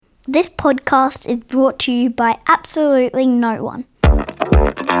This podcast is brought to you by absolutely no one.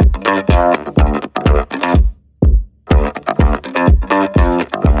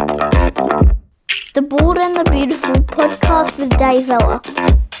 The Bald and the Beautiful podcast with Dave Vella.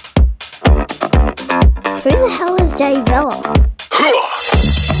 Who the hell is Dave Vella?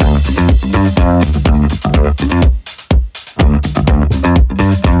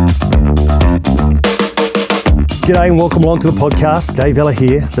 G'day and welcome along to the podcast. Dave Vella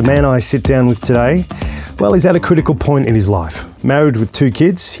here. The man I sit down with today, well, he's at a critical point in his life. Married with 2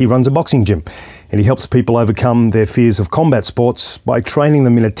 kids, he runs a boxing gym and he helps people overcome their fears of combat sports by training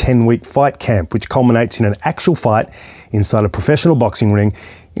them in a 10-week fight camp, which culminates in an actual fight inside a professional boxing ring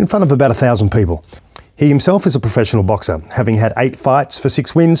in front of about 1,000 people. He himself is a professional boxer, having had 8 fights for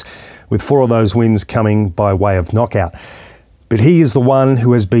 6 wins, with 4 of those wins coming by way of knockout. But he is the one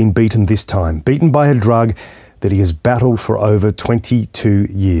who has been beaten this time, beaten by a drug that he has battled for over 22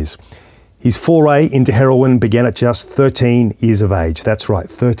 years. His foray into heroin began at just 13 years of age. That's right,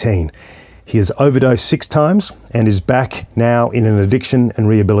 13. He has overdosed 6 times and is back now in an addiction and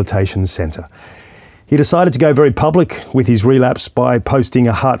rehabilitation centre. He decided to go very public with his relapse by posting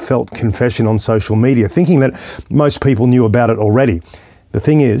a heartfelt confession on social media, thinking that most people knew about it already. The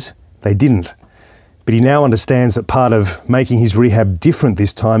thing is, they didn't. But he now understands that part of making his rehab different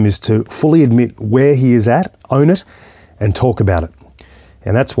this time is to fully admit where he is at, own it, and talk about it.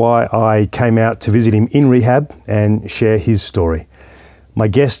 And that's why I came out to visit him in rehab and share his story. My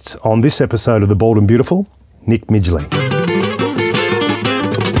guest on this episode of The Bald and Beautiful, Nick Midgley.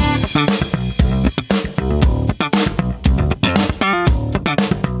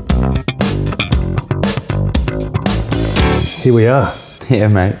 Here we are. Yeah,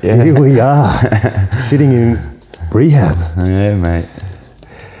 mate. Yeah. Here we are, sitting in rehab. Yeah, mate.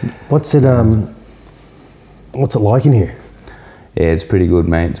 What's it like in here? Yeah, it's pretty good,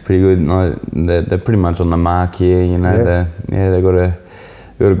 mate. It's pretty good. No, they're pretty much on the mark here. You know, they've got a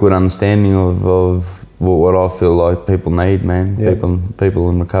good understanding of what I feel like people need, man. Yeah. People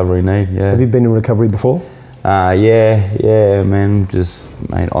in recovery need. Yeah. Have you been in recovery before? Yeah, man. Just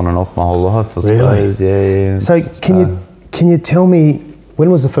mate, on and off my whole life, I suppose. Yeah. So can you tell me, when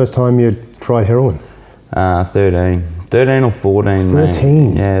was the first time you tried heroin? 13 or 14.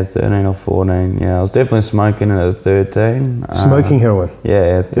 13? Mate. Yeah, 13 or 14. Yeah, I was definitely smoking it at 13. Smoking heroin?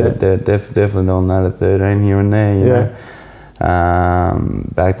 Yeah, definitely doing that at 13 here and there, you know.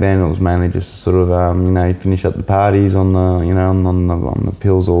 Back then it was mainly just sort of, you finish up the parties on the, on the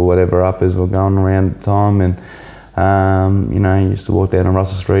pills or whatever uppers were going around at the time, and you used to walk down on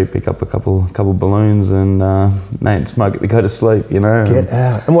Russell Street, pick up a couple balloons, and mate, smoke it to go to sleep. You know. Get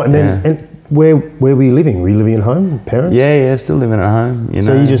out. And what? And then, and where were you living? Were you living at home, parents? Yeah, still living at home. You know.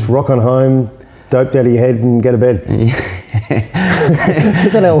 So you just rock on home, doped out of your head, and go to bed. Is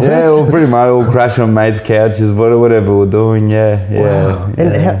that how it works? Yeah, well, pretty much all crash on mates' couches, whatever we're doing. Yeah. Wow.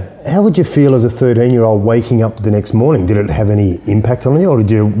 And how would you feel as a 13-year-old waking up the next morning? Did it have any impact on you, or did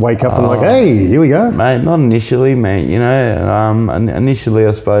you wake up and like, hey, here we go? Mate, not initially, mate. You know, initially,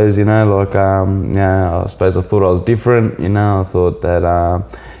 I suppose, I suppose I thought I was different. You know, I thought that,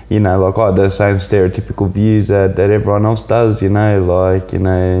 like I had those same stereotypical views that everyone else does. You know,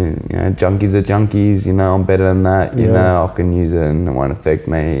 junkies are junkies. You know, I'm better than that. You know, I can use it and it won't affect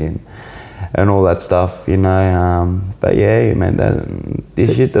me. And all that stuff, you know. But yeah, man,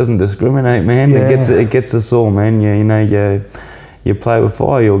 this shit doesn't discriminate, man. Yeah. It gets us all, man. You play with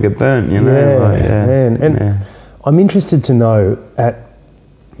fire, you'll get burnt, you know. Man. And I'm interested to know, at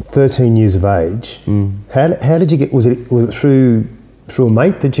 13 years of age, how did you get? Was it through a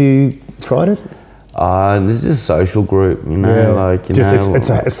mate that you tried it? This is a social group, you know, It's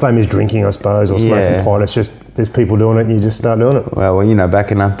the same as drinking, I suppose, or smoking pot. It's just there's people doing it and you just start doing it. Well,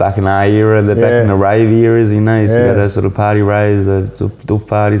 back in our era, back in the rave eras, you know, you used to go to sort of party raves, doof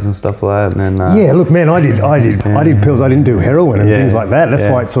parties and stuff like that. And then, look, man, I did pills. I didn't do heroin and things like that. That's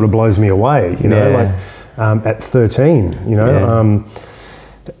why it sort of blows me away, you know, at 13, you know.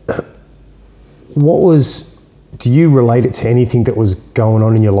 Do you relate it to anything that was going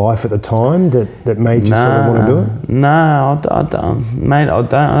on in your life at the time that made you sort of want to do it? No, I don't, mate. I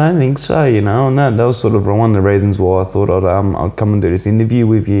don't think so. You know, and that was sort of one of the reasons why I thought I'd come and do this interview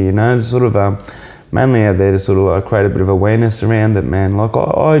with you. You know, sort of mainly out there to sort of create a bit of awareness around it, man. Like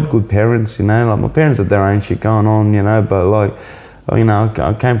I had good parents, you know. Like my parents had their own shit going on, you know. But like,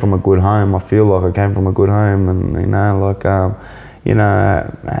 I came from a good home. I feel like I came from a good home, and you know, like. you know,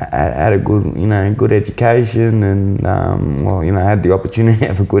 had a good, you know, good education, and well, you know, had the opportunity to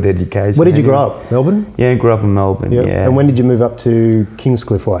have a good education. Where did you grow up? Melbourne? Yeah, I grew up in Melbourne. Yep. Yeah. And when did you move up to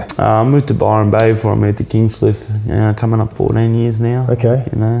Kingscliff Way? I moved to Byron Bay before I moved to Kingscliff. You know, coming up 14 years now. Okay.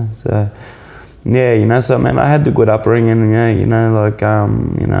 You know, so yeah, you know, so man, I had the good upbringing. Yeah, you know, like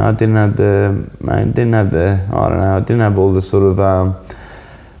you know, I didn't have all the sort of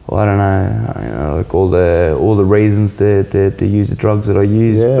well, I don't know, you know, like all the reasons to use the drugs that I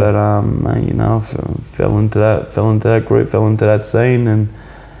used, Yeah. but you know, I fell into that group, fell into that scene, and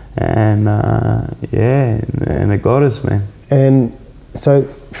yeah, and it got us, man. And so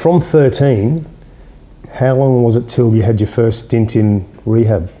from 13, how long was it till you had your first stint in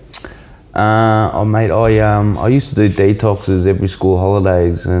rehab? Oh mate, I used to do detoxes every school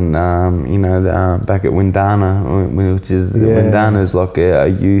holidays, and you know, back at Windana, which is Windana is like a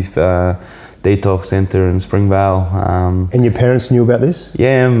youth detox centre in Springvale. And your parents knew about this?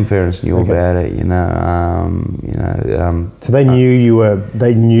 Yeah, my parents knew about it. You know, so they knew you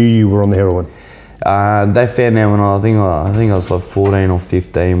were on the heroin. They found out when I think I was like 14 or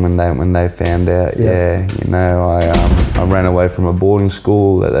 15 when they found out. Yeah, you know, I ran away from a boarding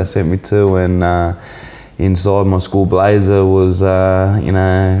school that they sent me to, and inside my school blazer was you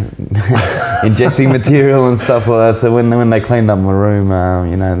know, injecting material and stuff like that. So when they cleaned up my room,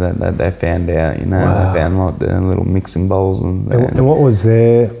 you know, they found out. You know, They found like the little mixing bowls and what was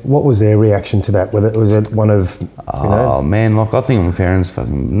their reaction to that? Was it one of you know? Oh man, like I think my parents I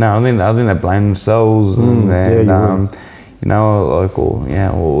think they blamed themselves, and you know, like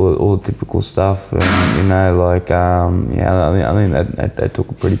all the typical stuff, and you know, like I think that they took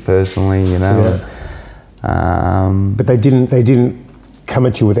it pretty personally, you know. Yeah. But they didn't come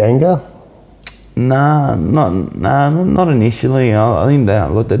at you with anger? Nah, not initially. I think they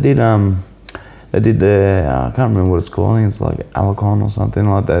did the I can't remember what it's called. I think it's like Alicon or something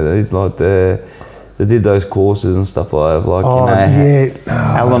like that. It's like they did those courses and stuff like that,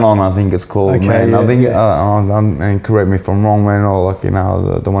 Al-Anon, I think it's called, okay, man. Yeah, I think, and correct me if I'm wrong, man, or like, you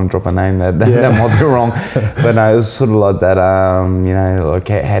know, I don't want to drop a name that might be wrong, but no, it's sort of like that, you know, like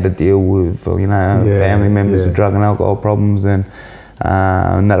how to deal with, you know, family members with drug and alcohol problems, and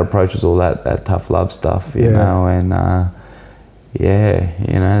that approaches all that tough love stuff, you know, and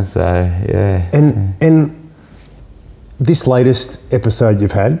you know, so yeah. And this latest episode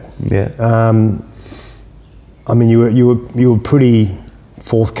you've had, I mean, you were pretty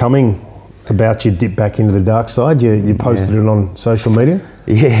forthcoming about your dip back into the dark side. You posted it on social media.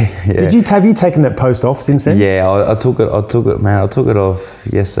 Yeah. Have you taken that post off since then? Yeah, I took it, man. I took it off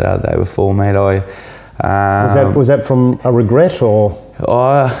yesterday, the day before, mate. Was that from a regret or?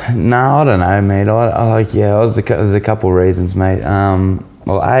 No, I don't know, mate. There's a couple of reasons, mate.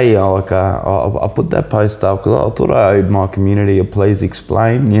 Well, I put that post up because I thought I owed my community a please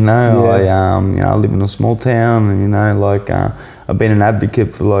explain. You know, you know, I live in a small town, and you know, like I've been an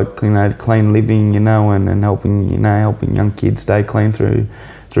advocate for like, you know, clean living, you know, and helping young kids stay clean through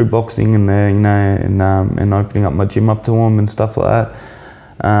boxing, and you know, and opening up my gym up to them and stuff like that.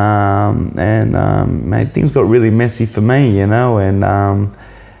 Mate, things got really messy for me, you know, and.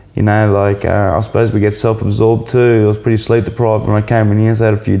 You know, like, I suppose we get self-absorbed too. I was pretty sleep deprived when I came in here, so I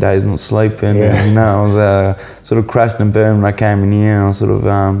had a few days not sleeping. And, you know, I was sort of crashed and burned when I came in here, and I sort of,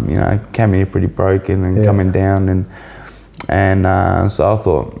 you know, came in here pretty broken and coming down. And so I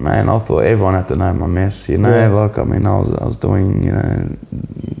thought everyone had to know my mess, you know. Like, I mean, I was doing, you know,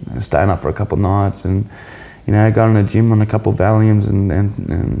 staying up for a couple of nights, and, you know, going to the gym on a couple of Valiums, and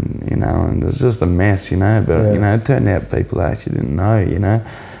you know, and it was just a mess, you know. But, you know, it turned out people actually didn't know, you know.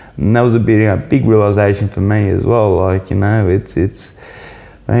 And that was a big realisation for me as well. Like, you know, it's,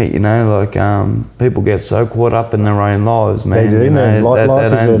 mate, you know, like people get so caught up in their own lives, man. They do, you know, man.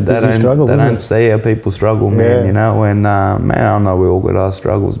 Life is a busy struggle, They don't see how people struggle, man. You know, and man, I know we all got our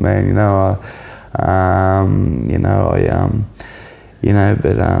struggles, man. You know, you know,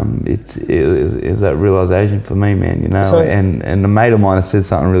 but it's that realisation for me, man. You know, So, and a mate of mine has said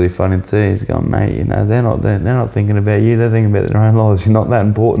something really funny too. He's going, mate, you know, they're not thinking about you. They're thinking about their own lives. You're not that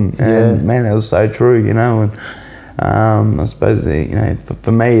important. And man, that was so true. You know, and I suppose, you know,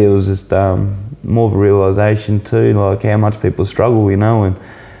 for me it was just more of a realisation too, like how much people struggle. You know, and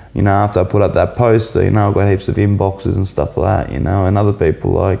you know, after I put up that post, you know, I got heaps of inboxes and stuff like that. You know, and other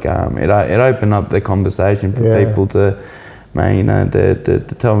people, like it opened up the conversation for people to. Man, you know, to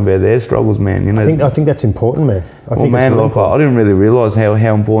tell them about their struggles, man. You know, I think that's important, man. I didn't really realise how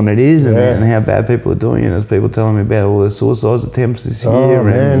important it is, and how bad people are doing it. There's people telling me about all the suicide attempts this year,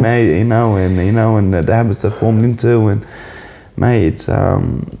 and mate, and the habits they're formed into, and mate, it's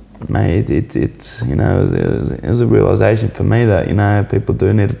mate, it's you know, it was a realization for me that, you know, people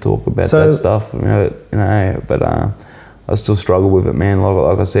do need to talk about that stuff, you know, but I still struggle with it, man.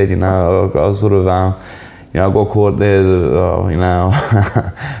 Like I said, you know, I was sort of, you know, I got caught there as you know,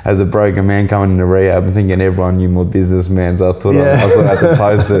 as a broken man coming into rehab and thinking everyone knew my business, man. So I thought I had to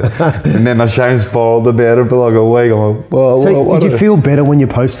post it. And then I shame spiraled about it for like a week. I'm like, well, so did you feel better when you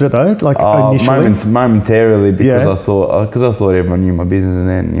posted it though? Like initially? Momentarily, because I thought everyone knew my business, and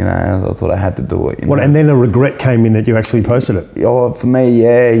then, you know, I thought I had to do it. And then a regret came in that you actually posted it? Oh, for me,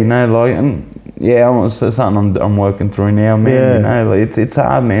 yeah, you know, like, it's something I'm working through now, man. Yeah. You know, like, it's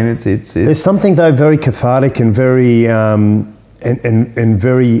hard, man. It's There's something though very cathartic and very and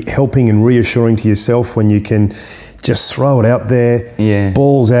very helping and reassuring to yourself when you can just throw it out there,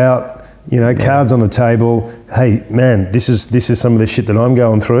 balls out, you know, cards on the table. Hey, man, this is some of the shit that I'm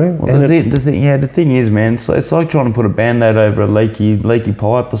going through. Well, the thing is, man, it's like trying to put a band-aid over a leaky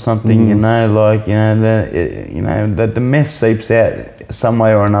pipe or something. You know, like, you know, the mess seeps out some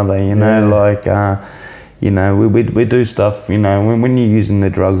way or another. You know, like. You know, we do stuff, you know, when you're using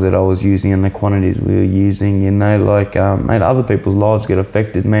the drugs that I was using and the quantities we were using, you know, like, mate, other people's lives get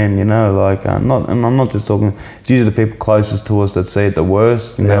affected, man, you know, like, and I'm not just talking, it's usually the people closest to us that see it the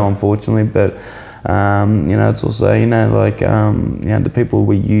worst, you know, unfortunately, but, you know, it's also, you know, like, you know, the people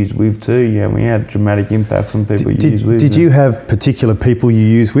we use with too, you know, we had dramatic impacts on people you use with. Did you have particular people you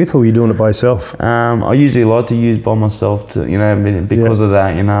use with, or were you doing it by yourself? I usually like to use by myself, to, you know, because of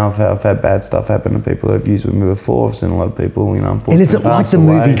that, you know, I've had bad stuff happen to people who've used with me before. I've seen a lot of people, you know, and is it like the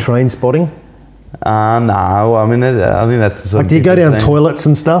movie Trainspotting? No, I mean, I think that's the sort like, do you go down toilets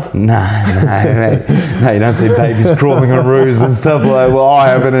and stuff? No, mate. No, you don't see babies crawling on roofs and stuff like. Well, I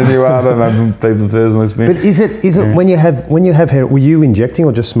haven't anyway. I don't have people's personal experience. But is it when you have hair? Were you injecting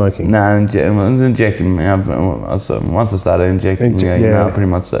or just smoking? No, I was injecting. Once I started injecting, you know, pretty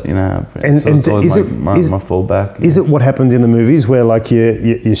much, you know. And is it my fallback? Is it what happens in the movies where like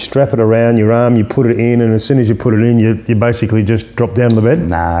you strap it around your arm, you put it in, and as soon as you put it in, you basically just drop down to the bed?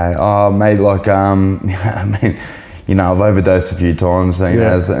 No, oh mate, like I mean, you know, I've overdosed a few times. So,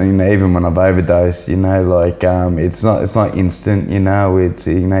 you know, even when I've overdosed, you know, like it's not instant. You know, it's,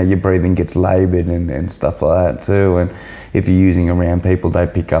 you know, your breathing gets laboured and stuff like that too. And if you're using around people, they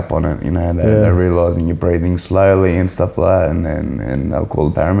pick up on it. You know, they're realising you're breathing slowly and stuff like that, and they'll call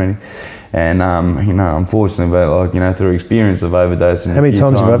the paramedic. And you know, unfortunately, but like, you know, through experience of overdosing. How many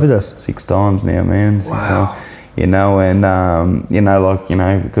times have you overdosed? 6 times now, man. Wow. You know, and you know, like, you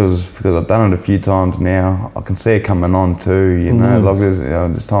know, because I've done it a few times now, I can see it coming on too. You know, like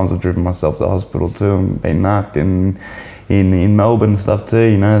there's times I've driven myself to the hospital too and been knocked in Melbourne and stuff too.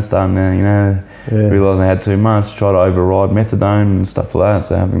 You know, starting to, you know, realising I had too much, try to override methadone and stuff like that.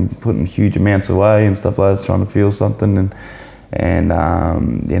 So I've been putting huge amounts away and stuff like that, trying to feel something and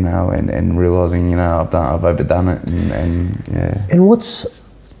you know, and realising, you know, I've overdone it and yeah. And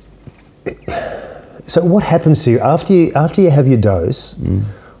so what happens to you after you have your dose?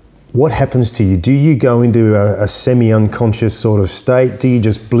 What happens to you? Do you go into a semi-unconscious sort of state? Do you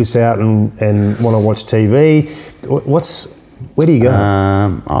just bliss out and want to watch TV? Where do you go?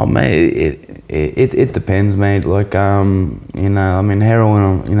 Oh mate, it depends, mate. Like you know, I mean,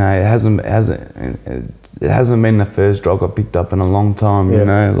 heroin, you know, it hasn't been the first drug I picked up in a long time. You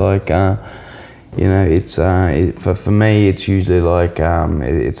know, like. You know, it's for me, it's usually like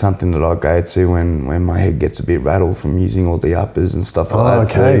it's something that I go to when my head gets a bit rattled from using all the uppers and stuff like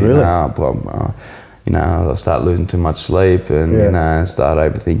that. Okay, really? You know, I start losing too much sleep and you know, start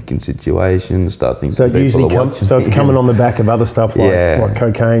overthinking situations, start thinking. So it usually it's coming on the back of other stuff like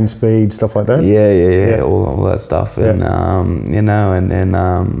cocaine, speed, stuff like that. Yeah, all that stuff, and you know, and then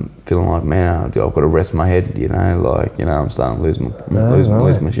feeling like, man, I've got to rest my head. You know, like, you know, I'm starting to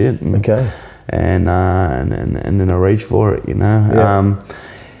lose my shit. Okay. And then I reach for it, you know.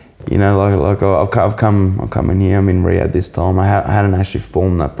 You know, like I've come in here. I'm in rehab this time. I hadn't actually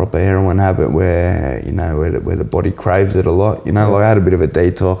formed that proper heroin habit where, you know, where the body craves it a lot. You know, like I had a bit of a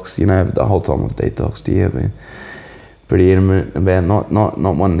detox. You know, the whole time I've detoxed here, I've been pretty adamant about not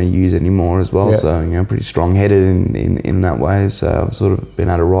wanting to use anymore as well. So, you know, pretty strong-headed in that way. So I've sort of been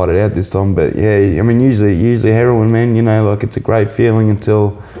able to ride it out this time. But yeah, I mean, usually heroin, man. You know, like it's a great feeling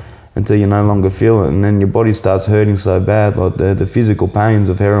until you no longer feel it, and then your body starts hurting so bad. Like the physical pains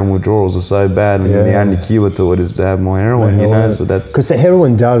of heroin withdrawals are so bad, and the only cure to it is to have more heroin. You know, so that's because the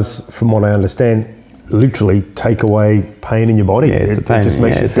heroin does, from what I understand, literally take away pain in your body. Yeah, it's a pain. It just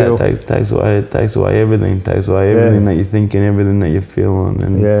makes you feel. It takes away everything. Takes away everything that you're thinking, everything that you're feeling,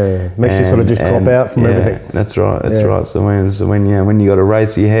 and makes you sort of just drop out from everything. That's right. That's right. So when you got a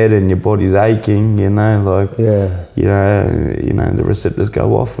race ahead and your body's aching, you know, like you know, the receptors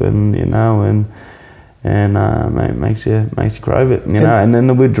go off, and you know, and makes you crave it, you know. And then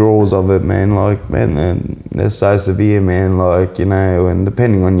the withdrawals of it, man, like, man, they're so severe, man, like, you know, and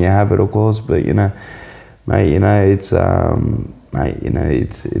depending on your habit, of course, but you know, mate, you know, it's mate, you know,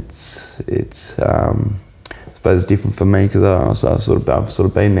 it's I suppose it's different for me because I've sort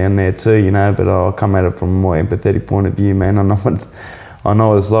of been down there too, you know, but I'll come at it from a more empathetic point of view, man. I know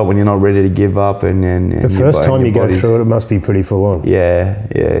what it's like when you're not ready to give up, and the first time you go through it must be pretty full on. Yeah,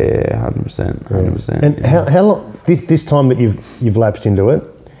 100%. And how long this time that you've lapsed into it,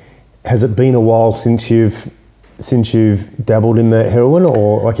 has it been a while since you've dabbled in the heroin,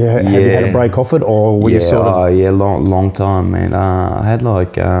 or like have you had a break off it, or were you sort of? Long time, man. I had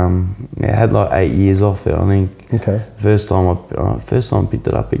like 8 years off it, I think. Okay. First time I picked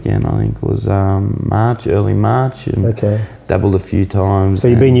it up again, I think it was early March, and dabbled a few times. So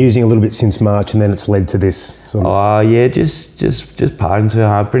you've been using a little bit since March, and then it's led to this sort of. Just partying too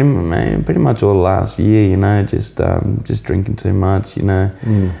hard, pretty much all the last year, you know, just drinking too much, you know,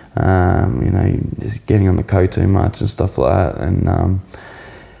 you know, just getting on the coke too much and stuff like that,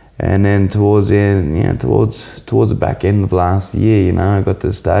 and then towards the end, you know, towards the back end of last year, you know, I got to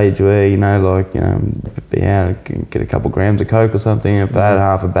the stage where, you know, like, you know, be out, get a couple grams of coke or something. If I had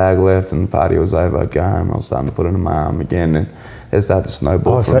half a bag left and the party was over, I'd go home. I was starting to put it in my arm again, and it started to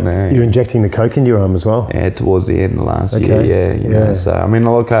snowball from there. You're injecting the coke into your arm as well? Yeah, towards the end of last year, you know. So, I mean,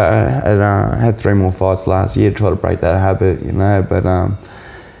 look, I had 3 more fights last year to try to break that habit, you know, but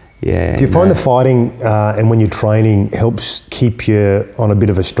yeah. Do you find the fighting and when you're training helps keep you on a bit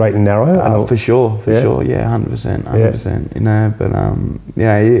of a straight and narrow? For sure, 100%, you know. But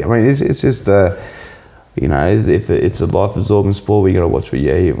yeah, I mean, it's just you know, if it's a life-absorbing sport, we got to watch what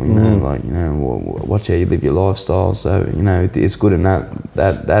you eat, you know, like, you know, watch how you live your lifestyle. So, you know, it's good in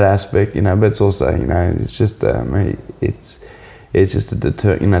that aspect, you know. But it's also, you know, it's just it's just a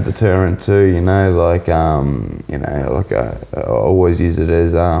deterrent too, you know, like, you know, like I always use it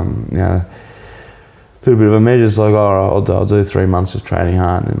as, you know, a little bit of a measure. It's like, I'll do 3 months of training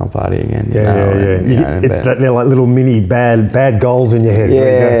hard and then I'll party again. They're like little mini bad goals in your head.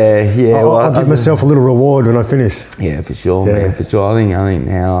 I'll give myself a little reward when I finish. Yeah, for sure, man, for sure. I think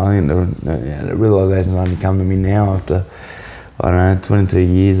the realization's only come to me now after, I don't know, 22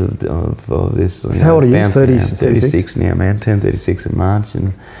 years of this. How old are you? 36 now, man. 36 in March,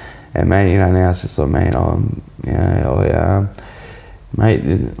 and man, you know, now it's just like, man, mate,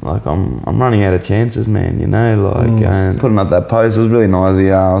 like I'm running out of chances, man. You know, like putting up that post was really nice.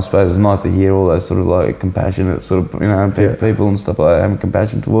 I suppose it's nice to hear all that sort of like compassionate sort of, you know, people and stuff like that having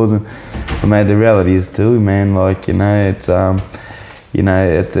compassion towards them. But mate, the reality is too, man. Like, you know, it's you know,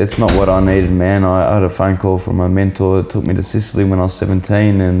 it's not what I needed, man. I had a phone call from a mentor that took me to Sicily when I was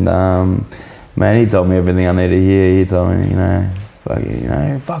 17, and man, he told me everything I needed to hear. He told me,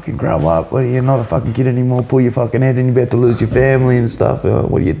 fucking grow up. You're not a fucking kid anymore. Pull your fucking head in. You're about to lose your family and stuff.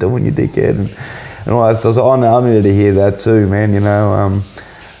 What are you doing, you dickhead? And all that. So I needed to hear that too, man. You know,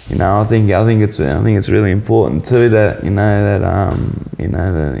 I think it's really important too that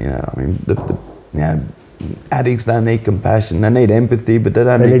addicts don't need compassion. They need empathy, but they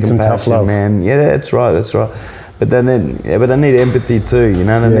don't need compassion, some tough love, man. Yeah, that's right. But they need empathy too. You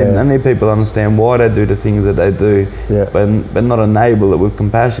know, they need people to understand why they do the things that they do, but not enable it with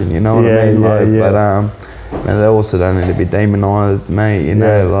compassion. You know what I mean? But they also don't need to be demonised, mate. You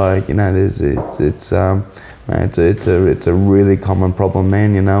know, like, you know, it's a really common problem,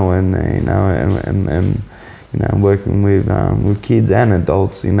 man. You know, and you know, working with kids and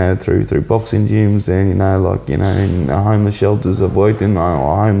adults, you know, through boxing gyms, and, you know, like, you know, in homeless shelters I've worked in,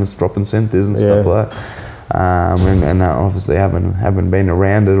 homeless drop-in centres and stuff like that. And obviously haven't been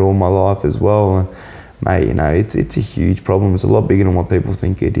around it all my life as well. And, mate, you know, it's a huge problem. It's a lot bigger than what people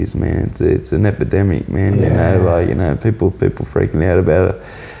think it is, man. It's an epidemic, man. You know, like, you know, people freaking out about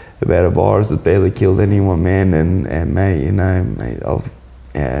a virus that barely killed anyone, man. And mate, you know, mate,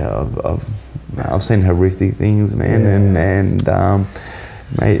 I've seen horrific things, man, and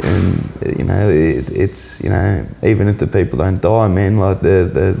mate, and, you know, it's, you know, even if the people don't die, man, like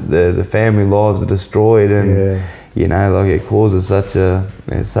the family lives are destroyed, and you know, like, it causes such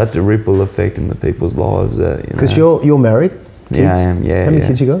a ripple effect in the people's lives that, you know. Because you're married? Kids? Yeah, I am. Yeah. How many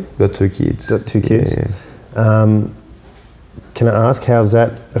kids you got? Got 2 kids. Got 2 kids. Yeah. Can I ask, how's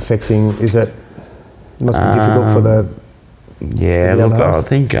that affecting? Is that must be difficult for Yeah, the look, other half? I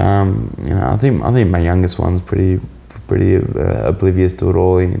think I think my youngest one's pretty oblivious to it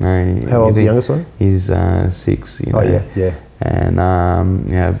all. You know. How old's the youngest one? He's 6. You know. Oh yeah. And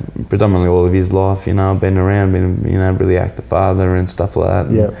predominantly all of his life, you know, I've been around, really active father and stuff like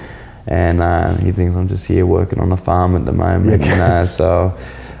that. Yeah. And he thinks I'm just here working on a farm at the moment, Yeah. you know. So,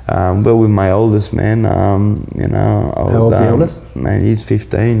 but with my oldest man, you know, I was, how old's the oldest? Man, he's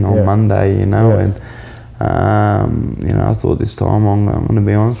 15 on Monday, you know, and you know, I thought this time I'm going to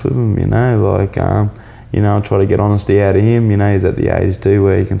be honest with him, you know, like. You know, I try to get honesty out of him. You know, he's at the age too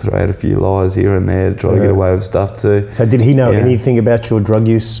where he can throw out a few lies here and there to try to get away with stuff too. So did he know anything about your drug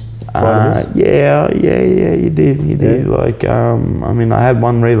use prior to this? Yeah, he did. He did. Like, I mean, I had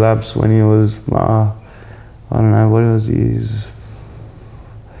one relapse when he was, I don't know, what was his,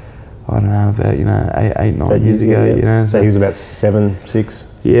 I don't know, about, you know, 8-9 years ago, you know. So he was about 7, 6?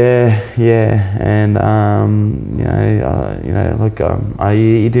 Yeah, and you know, like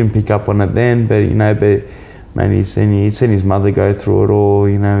he didn't pick up on it then, but you know, man, he's seen his mother go through it all.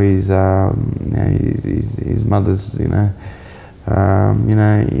 You know, his mother's in and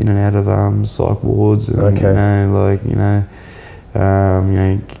out of psych wards, and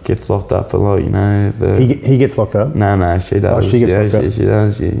he gets locked up for like, you know. He gets locked up? No, she does. Oh, she gets locked up. She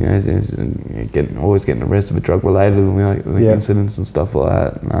does. She's always getting arrested for drug related incidents and stuff like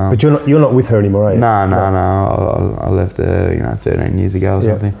that. But you're not with her anymore, are you? No. I left her, 13 years ago or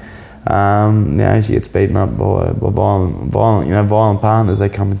something. She gets beaten up by violent partners. They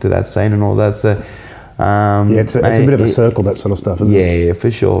come into that scene and all that. So. It's a bit of a circle, that sort of stuff, isn't it? Yeah, for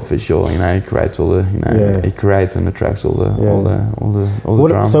sure. You know, it creates all the, it creates and attracts all the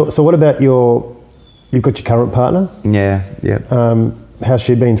drama. So what about you've got your current partner? Yeah. How's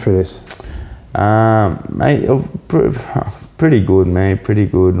she been through this? Mate, pretty good, mate. Pretty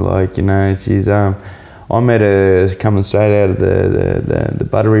good. Like, you know, she's I met her coming straight out of the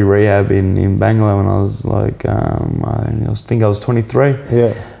Buttery rehab in Bangalore when I was like I think I was 23.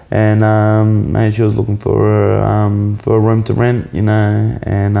 Yeah. And mate, she was looking for a room to rent, you know,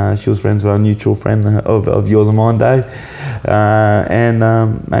 and she was friends with a mutual friend of yours and mine, Dave.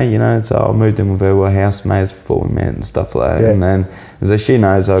 Mate, you know, so I moved in with her. We were housemates before we met and stuff like that. Yeah. And then, so she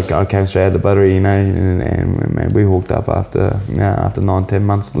knows I came straight out of the Buttery, you know, and we hooked up after 9-10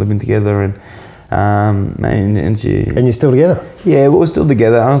 months living together, and she. And you're still together? Yeah, we're still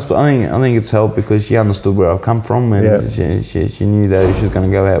together. I think it's helped because she understood where I've come from, and she knew that if she was going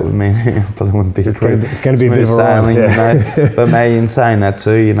to go out with me, probably wouldn't be. It's going to be a bit of a sailing, you know. But mate, in saying that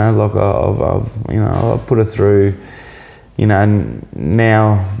too, you know, like I've put her through, you know. And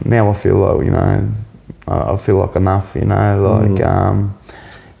now I feel like, you know, I feel like enough, you know, like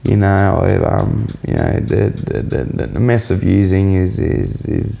you know, you know, the mess of using is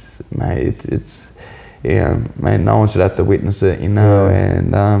mate, it's mate, no one should have to witness it, you know.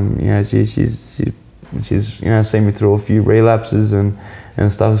 And you know, she's you know, seen me through a few relapses and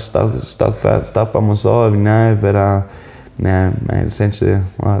stuck by my side, you know. But mate, essentially,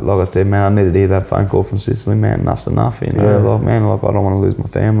 like I said, man, I needed to hear that phone call from Sicily, man. Enough's enough, you know. Like, man, like, I don't want to lose my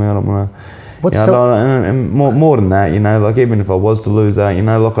family. I don't want to. And more than that, you know, like, even if I was to lose that, you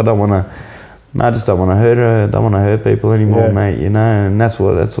know, like, I just don't want to hurt her. I don't want to hurt people anymore, mate, you know. And that's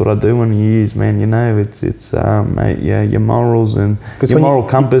what I do when you use, man, you know. It's mate, your morals and your moral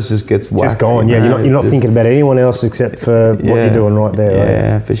compass just gets whacked. Just gone, you know? You're not thinking about anyone else except for what you're doing right there, right?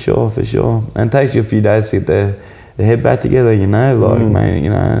 Yeah, for sure. And it takes you a few days to get the head back together, you know, like, mate, you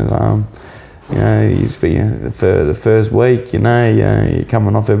know, you spend for the first week, you know, you're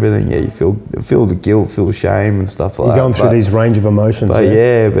coming off everything. Yeah, you feel the guilt, feel shame and stuff like that. You're going through these range of emotions. But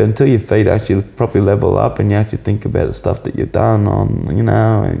but until your feet actually properly level up and you actually think about the stuff that you've done on, you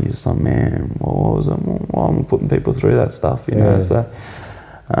know, and you're just like, man, what was it? Why am I putting people through that stuff? You know, so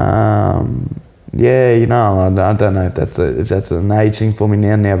you know, I don't know if that's an age thing for me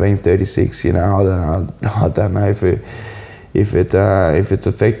now being 36. You know, I don't know if it's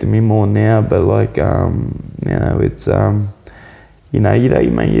affecting me more now, but like, you know, it's, you know, you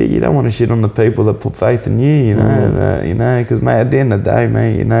don't want to shit on the people that put faith in you, you know, you know, because, mate, at the end of the day,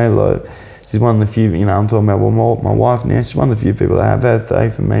 mate, you know, like, she's one of the few, you know, I'm talking about my wife now, she's one of the few people that have had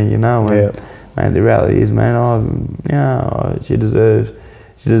faith in me, you know, and, mate, the reality is, man, you know, she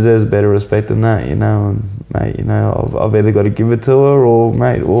deserves better respect than that, you know, and, mate, you know, I've either got to give it to her or,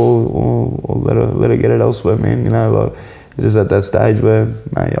 mate, or let her get it elsewhere, man, you know, like, it's just at that stage where,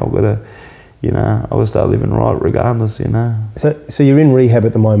 mate, I've got to, you know, I will start living right regardless, you know. So you're in rehab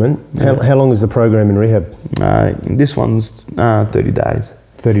at the moment. How long is the program in rehab? This one's 30 days.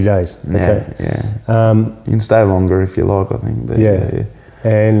 30 days, okay. Yeah. You can stay longer if you like, I think. But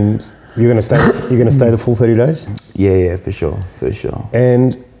And You're going to stay the full 30 days? Yeah, for sure.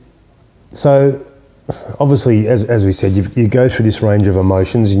 And so, obviously, as we said, you go through this range of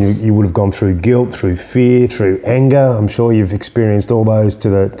emotions, and you would have gone through guilt, through fear, through anger. I'm sure you've experienced all those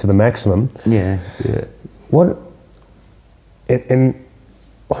to the maximum. Yeah.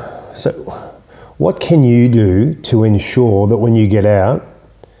 So, what can you do to ensure that when you get out,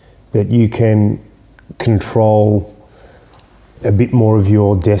 that you can control a bit more of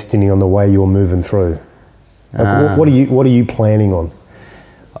your destiny on the way you're moving through? Like, what are you planning on?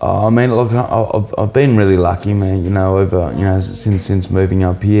 I mean, look, I've been really lucky, man. Since moving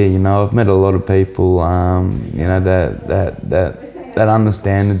up here, I've met a lot of people, that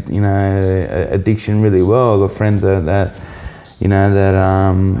understand, addiction really well. I've got friends that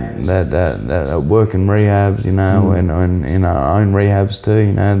work in rehabs, and own rehabs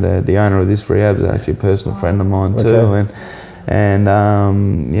too. The owner of this rehab is actually a personal friend of mine too, Okay. and I've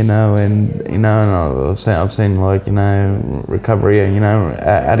seen like recovery,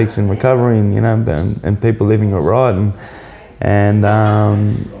 addicts in recovery, and people living it right,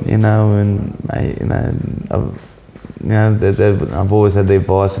 I've always had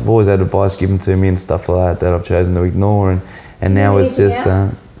advice given to me and stuff like that I've chosen to ignore, and now it's just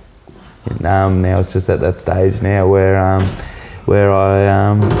now it's just at that stage now where I'm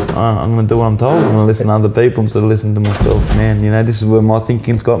going to do what I'm told. I'm going to listen to other people instead of listening to myself, man. This is where my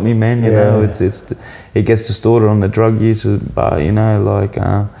thinking's got me, man. It gets distorted on the drug use, but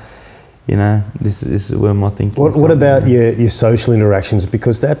this is where my thinking. What about your social interactions?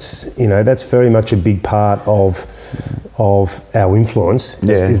 Because that's very much a big part of our influence.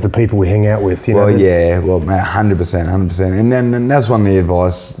 Is the people we hang out with. Well, 100%, and then that's one of the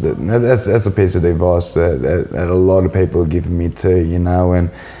advice. That's a piece of the advice that a lot of people have given me too.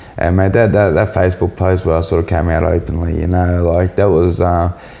 And mate, that Facebook post where I sort of came out openly. That was.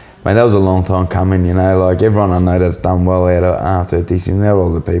 Mate, that was a long time coming, everyone I know that's done well after addiction, they're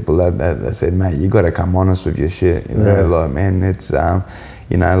all the people that said, mate, you got to come honest with your shit, man, it's, I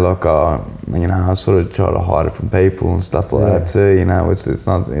sort of try to hide it from people and stuff like that too, it's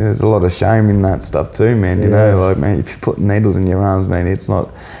not, there's a lot of shame in that stuff too, man, man, if you put needles in your arms, man, it's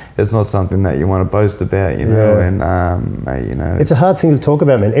not something that you want to boast about, It's a hard thing to talk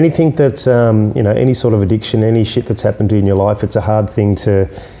about, man. Anything that, any sort of addiction, any shit that's happened to you in your life, it's a hard thing to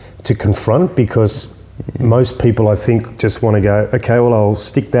confront, because most people, I think, just want to go, okay, well, I'll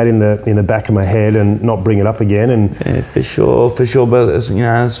stick that in the back of my head and not bring it up again. And for sure. But especially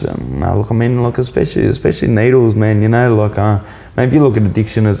needles, man. Man, if you look at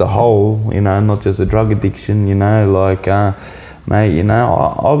addiction as a whole, not just a drug addiction, mate, I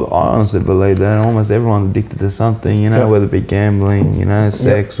honestly believe that almost everyone's addicted to something, whether it be gambling,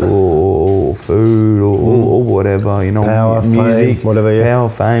 sex or food or whatever, power, music, fame, whatever, power,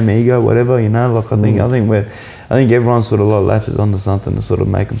 fame, ego, whatever, I think everyone sort of latches onto something to sort of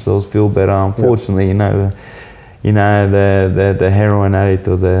make themselves feel better. Unfortunately, the heroin addict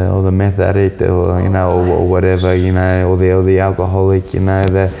or the meth addict or whatever, or the alcoholic,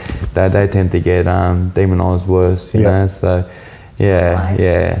 they tend to get demonized worse, so.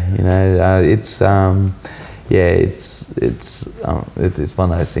 It's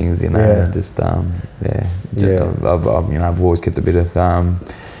one of those things, I've always kept a bit of,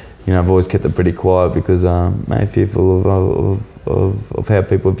 I've always kept it pretty quiet because I'm fearful of how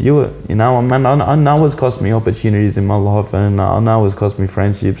people view it. I know it's cost me opportunities in my life, and I know it's cost me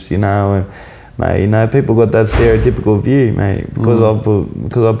friendships, and mate, people got that stereotypical view, mate. Because I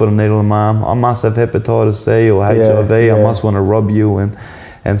put a needle in my arm, I must have hepatitis C or HIV. I must want to rob you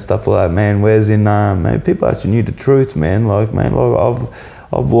and stuff like that, man. Whereas in, mate, people actually knew the truth, man.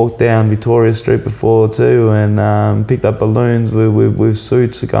 I've walked down Victoria Street before too, and picked up balloons with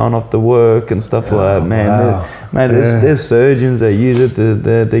suits going off to work and stuff like that, man. Wow. There's surgeons that use it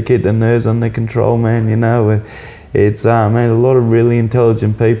to keep their nerves under control, man. It's man, a lot of really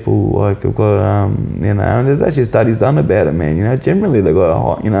intelligent people have got and there's actually studies done about it, man. Generally they got a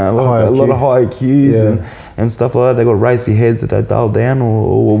lot of high IQs and stuff like that. They got racy heads that they dial down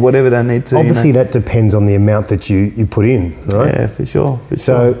or whatever they need to. Obviously, that depends on the amount that you put in, right? Yeah, for sure.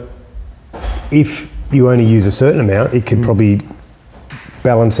 So, if you only use a certain amount, it could probably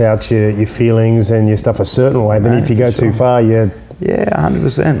balance out your feelings and your stuff a certain way. Then if you go too far,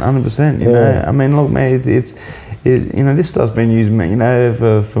 100%. I mean, look, man, it's this stuff's been used,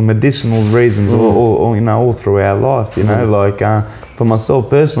 for medicinal reasons all throughout life. For myself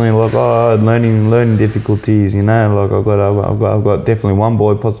personally, learning difficulties. I've got definitely one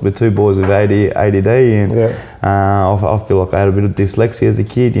boy, possibly two boys with ADD, and I feel like I had a bit of dyslexia as a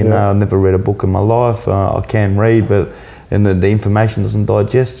kid. I never read a book in my life. I can read, but and the information doesn't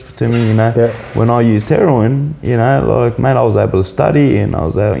digest to me, you know. Yeah. When I used heroin, you know, like, mate, I was able to study, and I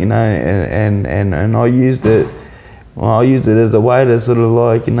was out, you know, and I used it. Well, I used it as a way to sort of,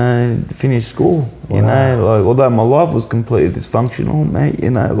 like, you know, finish school. You know, like, although my life was completely dysfunctional, mate, you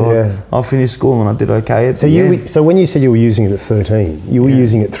know, like, I finished school and I did okay at the end. So when you said you were using it at 13, you were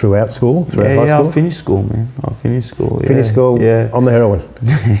using it throughout school, high school? Yeah, I finished school, man. I finished school. Finished school on the heroin.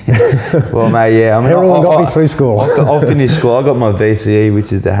 Well, mate, yeah. I mean, heroin got me through school. I finished school. I got my VCE,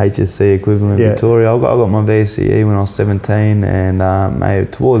 which is the HSC equivalent in Victoria. I got my VCE when I was 17, and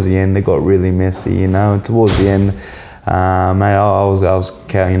mate, towards the end, it got really messy, you know. And towards the end, mate, I was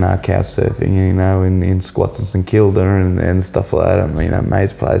couch surfing, you know, in squats in St Kilda and stuff like that, you know,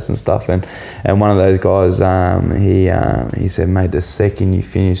 mate's place and stuff, and one of those guys, he said, mate, the second you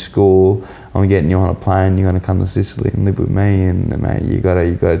finish school, I'm getting you on a plane, you're going to come to Sicily and live with me, and mate, you got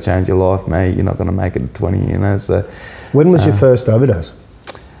to change your life, mate, you're not going to make it to 20, you know. So when was your first overdose?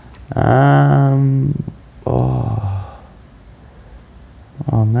 Mate,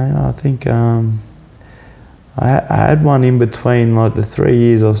 I think I had one in between, like, the 3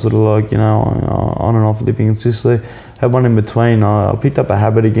 years I was sort of, like, you know, on and off living in Sicily. Had one in between. I picked up a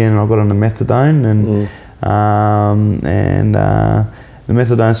habit again, and I got on the methadone, and the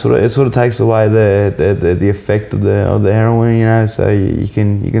methadone sort of takes away the effect of the heroin, you know. So you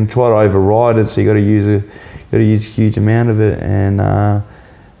can try to override it. So you got to use a huge amount of it, and I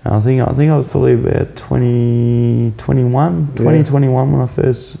think I was probably about 2021 when I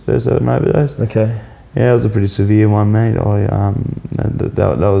first had an overdose. Okay. Yeah, it was a pretty severe one, mate. That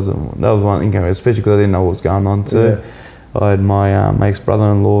was one thing, especially because I didn't know what was going on too. I had my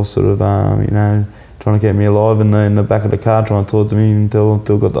ex-brother-in-law sort of, you know, trying to get me alive in the back of the car, trying to talk to me until I got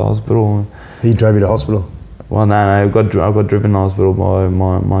to the hospital. He drove you to hospital? Well, no, I got driven to hospital by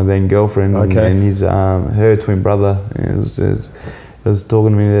my then girlfriend and his her twin brother. It was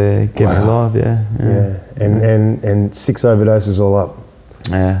talking to me to get me alive. Yeah. And 6 overdoses all up.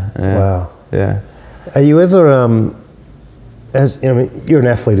 Yeah. Wow. Yeah. Are you ever, you're an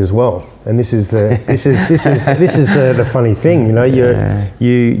athlete as well, and this is the funny thing, you know.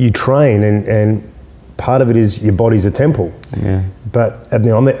 You train, and part of it is your body's a temple. Yeah. But on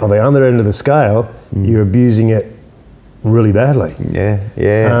the other end of the scale, you're abusing it really badly. Yeah.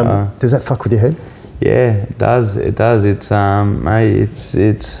 Does that fuck with your head? Yeah, it does. It's mate,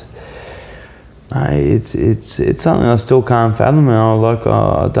 it's something I still can't fathom.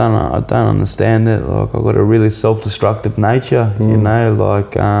 I don't understand it. Like, I've got a really self-destructive nature, you know.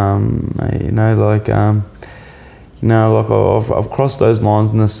 Like, I've crossed those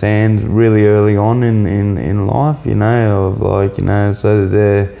lines in the sand really early on in life, you know. Of, like, you know, so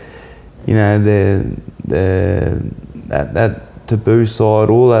that taboo side,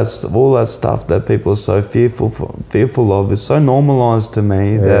 all that stuff that people are so fearful of is so normalised to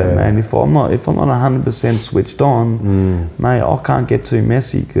me that, man, if I'm not 100% switched on, mate, I can't get too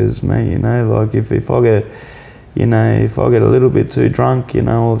messy, because, mate, you know, like, if I get, you know, if I get a little bit too drunk, you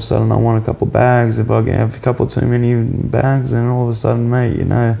know, all of a sudden I want a couple of bags. If I have a couple too many bags, then all of a sudden, mate, you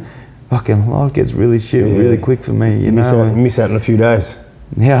know, fucking life gets really shit really quick for me, you know. Miss out in a few days.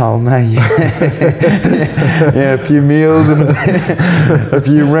 Yeah, oh, mate. Yeah, a few meals and a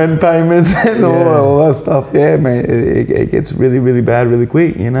few rent payments and all that stuff. Yeah, mate, it gets really, really bad really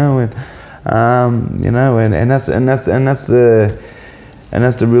quick, you know, and you know, and that's the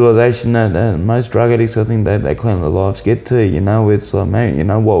realization that most drug addicts, I think, they claim their lives get to. You know, it's like, mate, you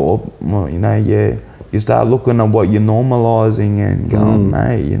know what you know, you start looking at what you're normalising and going,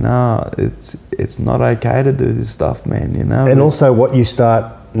 mate, you know, it's not okay to do this stuff, man, you know. And also what you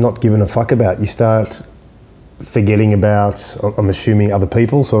start not giving a fuck about, you start forgetting about, I'm assuming, other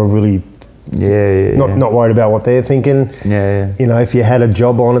people, sort of really not worried about what they're thinking. Yeah. You know, if you had a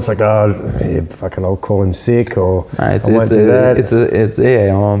job on, it's like, fucking, I'll call in sick, or mate, I won't do that. It's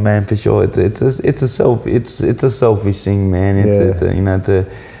oh man, for sure. It's a selfish thing, man. It's you know,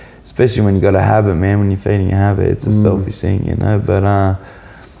 especially when you got a habit, man. When you're feeding a habit, it's a selfish thing, you know. But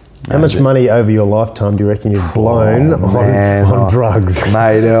how much money over your lifetime do you reckon you've blown on drugs?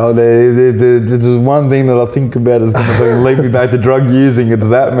 Mate, there's one thing that I think about is going to lead me back to drug using. It's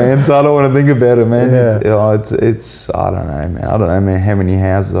that, man. So I don't want to think about it, man. Yeah. It's I don't know, man. I don't know, man, how many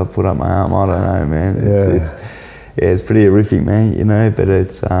houses I've put up my arm. I don't know, man. It's pretty horrific, man, you know. But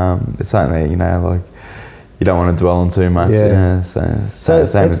it's something that, you know, like, you don't want to dwell on too much, you know. So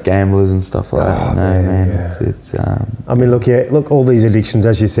same as gamblers and stuff like that, you know, man. Yeah. I mean, look, all these addictions,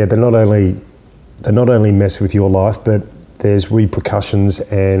 as you said, they not only mess with your life, but there's repercussions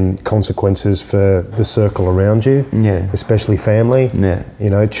and consequences for the circle around you, especially family,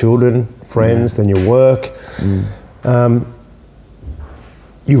 you know, children, friends, then your work. You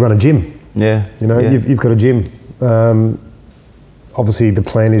run a gym. Yeah. You know, you've got a gym. Obviously, the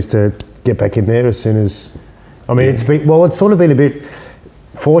plan is to get back in there as soon as. I mean, it's sort of been a bit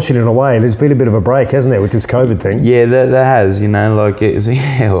fortunate in a way. There's been a bit of a break, hasn't there, with this COVID thing? Yeah, there has. You know, like it's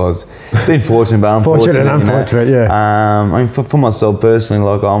been fortunate, but unfortunate. Fortunate and unfortunate, you know? I mean, for myself personally,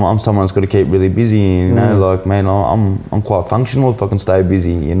 like I'm someone that's got to keep really busy. You know, like man, I'm quite functional if I can stay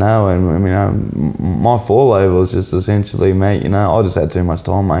busy. You know, and I mean, my fallover was just essentially, mate. You know, I just had too much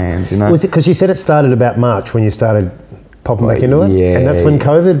time on my hands. You know, was it because you said it started about March when you started popping back into it? Yeah. And that's when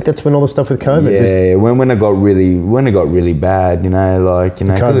COVID, that's when all the stuff with COVID. Yeah, when it got really bad, you know, like, you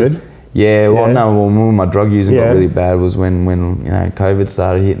know. COVID? When my drug using got really bad was when you know, COVID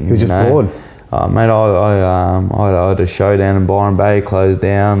started hitting. You were just bored? Mate, I had a show down in Byron Bay, closed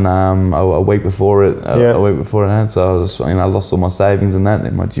down a week before it. A week before it had, so I was, I lost all my savings and that.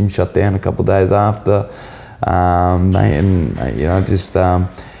 Then my gym shut down a couple of days after. Mate, and you know, just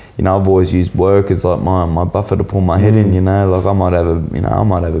you know, I've always used work as like my buffer to pull my head in. You know, like I might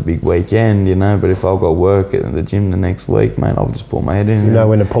have a big weekend. You know, but if I've got work at the gym the next week, mate, I'll just pull my head in. You know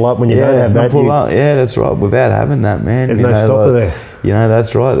when to pull up when you don't have that. Yeah, that's right. Without having that, man, there's no stopper there. You know,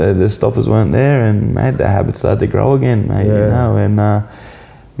 that's right. The stoppers weren't there, and mate, the habits started to grow again, mate. You know, and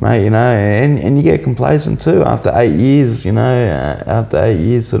mate, you know, and you get complacent too after 8 years. You know, after 8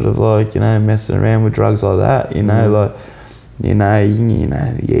 years, sort of like, you know, messing around with drugs like that. You know, like. You know,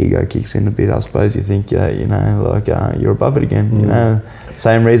 the ego kicks in a bit. I suppose you think, you know, like you're above it again. You know,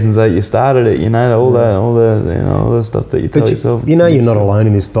 same reasons that you started it. You know, all the stuff that you tell yourself. You know, you're not alone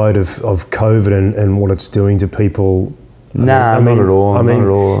in this boat of COVID and what it's doing to people. Nah, not at all. I mean, not at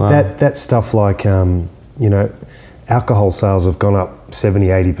all. That stuff like, you know, alcohol sales have gone up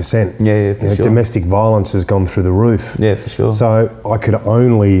 70-80%. Yeah, for sure. Domestic violence has gone through the roof. Yeah, for sure. So I could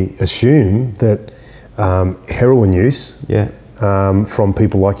only assume that heroin use from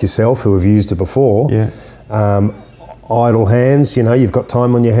people like yourself who have used it before, idle hands, you know, you've got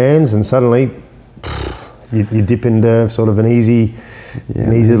time on your hands and suddenly you dip into sort of an easy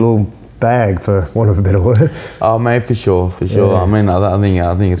little bag, for want of a better word. Oh, mate, for sure. Yeah. I mean,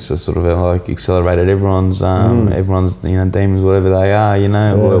 I think it's just sort of like accelerated everyone's you know, demons, whatever they are, you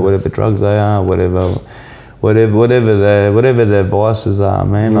know, whatever drugs they are, whatever their vices are,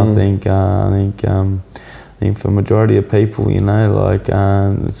 man. I think for a majority of people, you know, like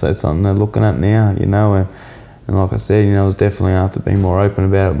it's something they're looking at now, you know, and like I said, you know, it was definitely after being more open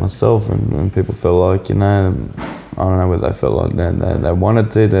about it myself, and people felt like, you know, I don't know whether they felt like they wanted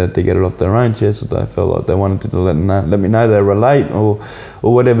to get it off their own chest, or they felt like they wanted to let me know they relate, or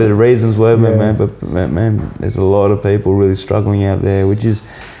whatever the reasons were, man. But man, there's a lot of people really struggling out there, which I've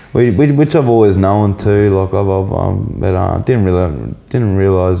always known too. Like but I didn't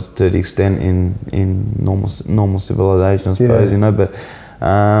realise to the extent in normal civilization, I suppose. You know, but you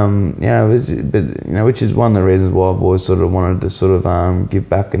know, which is one of the reasons why I've always sort of wanted to sort of give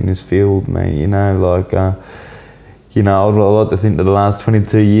back in this field, man. You know, like you know, I'd like to think that the last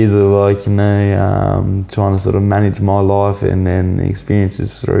 22 years of like, you know, trying to sort of manage my life and the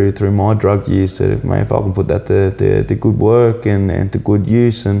experiences through my drug use, that if I can put that to good work and to good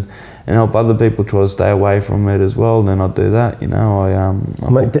use and help other people try to stay away from it as well, then I'll do that. You know,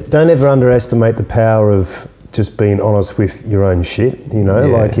 don't ever underestimate the power of just being honest with your own shit. You know,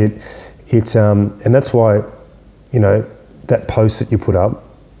 like it's and that's why, you know, that post that you put up,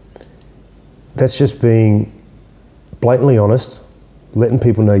 that's just being blatantly honest, letting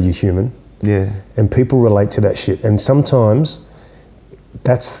people know you're human. Yeah. And people relate to that shit. And sometimes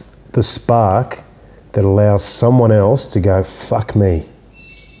that's the spark that allows someone else to go, fuck me,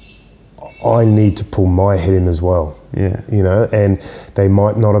 I need to pull my head in as well. Yeah. You know, and they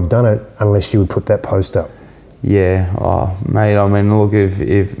might not have done it unless you would put that post up. Yeah, oh mate. I mean, look,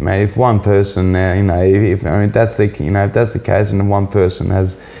 if one person now, you know, if that's the case, and if one person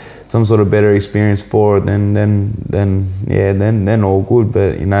has some sort of better experience for it, then all good.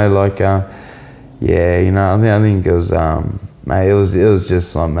 But you know, like, you know, I think it was, mate, it was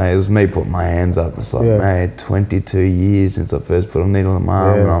just like, mate, it was me putting my hands up. It's like, mate, 22 years since I first put a needle in my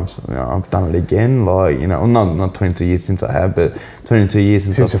arm, and I've done it again. Like, you know, not 22 years since I have, but 22 years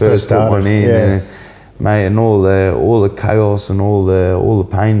since I first put one in. And, mate, and all the chaos and all the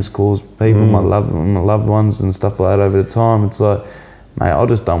pains caused people, my loved ones and stuff like that over the time. It's like, mate, I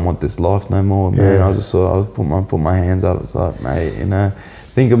just don't want this life no more, man. I just sort of put my hands up. It's like, mate, you know,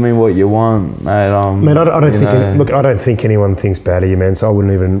 think of me what you want, mate. Man, I don't think anyone thinks bad of you, man. So I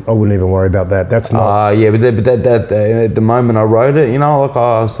wouldn't even worry about that. That's not. Yeah, but that at the moment I wrote it, like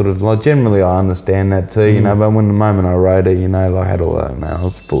I sort of like generally I understand that too, But when the moment I wrote it, like I had all that, man, I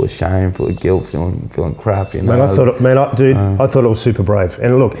was full of shame, full of guilt, feeling crap, Man, I thought it was super brave.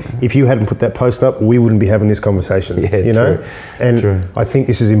 And look, if you hadn't put that post up, we wouldn't be having this conversation. Yeah, know. And true. I think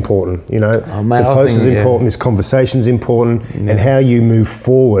this is important. Oh, man, the post is important. This conversation's important, and how you move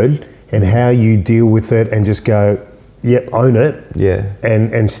forward and how you deal with it and just go, yep, own it,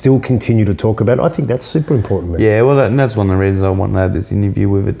 and still continue to talk about it. I think that's super important, man. Yeah, well, that's one of the reasons I wanted to have this interview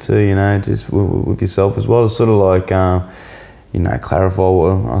with it too, just with yourself as well. It's sort of like, clarify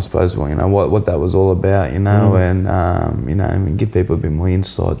what that was all about, and give people a bit more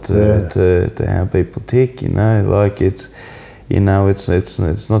insight to how people tick, like it's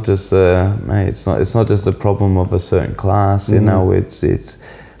not just it's not just a problem of a certain class, it's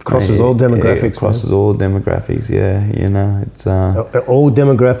crosses all demographics. It crosses all demographics, it's all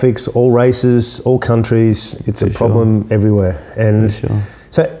demographics, all races, all countries. It's a problem everywhere. And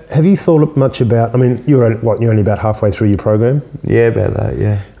so, have you thought much about? I mean, you're only about halfway through your program. Yeah, about that.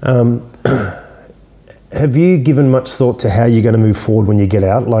 Yeah. Have you given much thought to how you're going to move forward when you get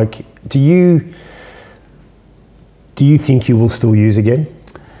out? Like, do you think you will still use again?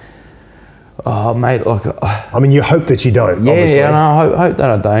 Oh, mate, I mean, you hope that you don't, obviously. Yeah, and I hope that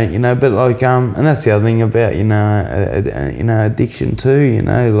I don't, but and that's the other thing about, addiction too,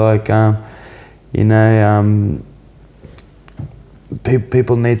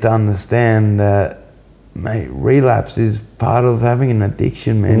 people need to understand that, mate, relapse is part of having an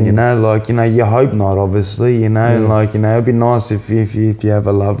addiction, man, you hope not, obviously, it'd be nice if you have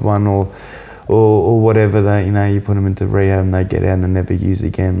a loved one or whatever that, you put them into rehab and they get out and they never use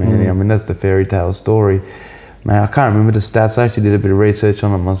again, man. I mean, that's the fairy tale story. Man, I can't remember the stats. I actually did a bit of research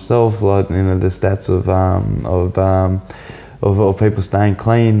on it myself, like, the stats of people staying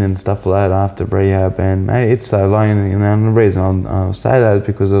clean and stuff like that after rehab, and man, it's so low. And the reason I'll say that is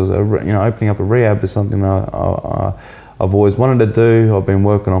because opening up a rehab is something that I've always wanted to do. I've been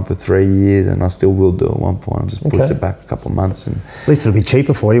working on for 3 years, and I still will do at one point. I just pushed it back a couple of months. And at least it'll be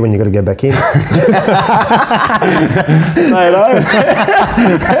cheaper for you when you got to go back in. But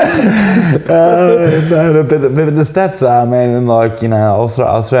the stats are, man, and I'll throw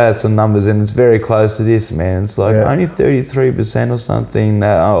out some numbers, and it's very close to this, man. It's like only 33% or something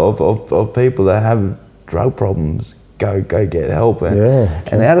that of people that have drug problems go get help, and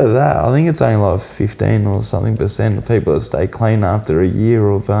out of that, I think it's only like 15 or something % of people that stay clean after a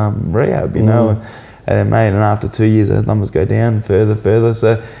year of rehab, and after 2 years those numbers go down further.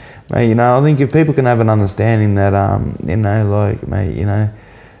 So, mate, I think if people can have an understanding that,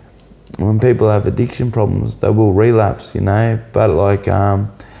 when people have addiction problems, they will relapse, but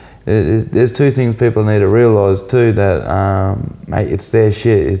there's two things people need to realise too, that mate, it's their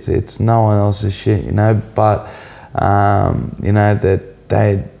shit, it's no one else's shit, but that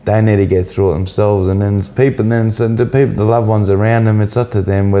they need to get through it themselves, and then it's people, the loved ones around them, it's up to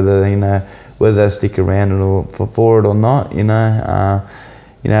them whether they stick around it for it or not,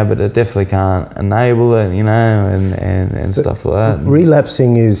 but it definitely can't enable it, and stuff like that.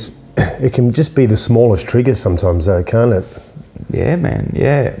 Relapsing it can just be the smallest trigger sometimes, though, can't it? Yeah, man.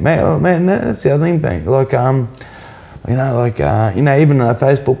 Yeah, man. That's the other thing, man. Even a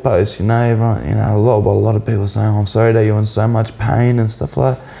Facebook post, everyone, a lot of people saying, "I'm sorry that you're in so much pain" and stuff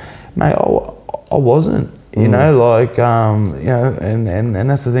like that. Mate, I wasn't, and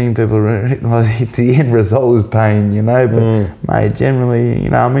that's the thing, people the end result is pain, but mate, generally,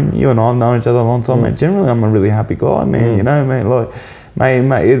 you and I have known each other a long time, mate. Generally, I'm a really happy guy, man,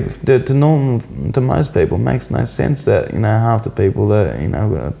 mate, to most people, it makes no sense that, half the people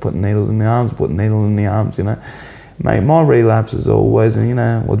that, put needles in the arms, Mate, my relapses always,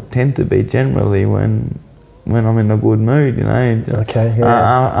 tend to be generally when I'm in a good mood, Okay,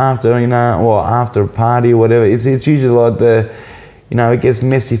 yeah. After a party or whatever. It's usually like it gets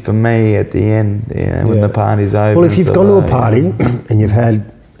messy for me at the end, when the party's over. Well, if you've gone to a party and you've had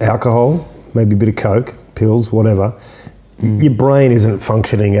alcohol, maybe a bit of coke, pills, whatever, your brain isn't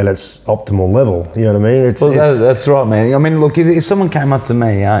functioning at its optimal level. You know what I mean? That's right, man. I mean, look, if someone came up to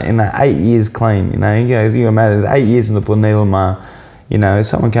me in 8 years clean, you imagine it's 8 years into put a needle in my, if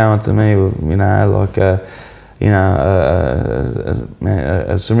someone came up to me with, you know,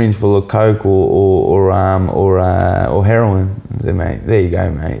 a syringe full of coke or heroin. I said, mate, there you go,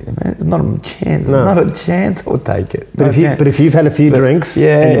 mate. It's not a chance. No. Not a chance. I'll take it. But if you've had a few drinks,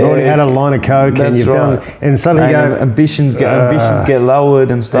 and you've already had a line of coke, and you've done, and suddenly you go, ambitions get lowered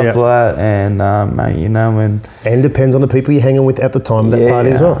and stuff like that, and mate, you know, and depends on the people you're hanging with at the time of that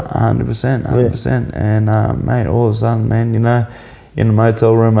party as well. 100%, and mate, all of a sudden, man, you know, in a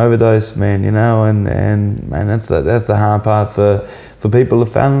motel room overdose, man, you know, and man, that's the hard part for people to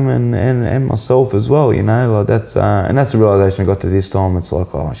fathom, and myself as well, you know, like that's the realization I got to this time. It's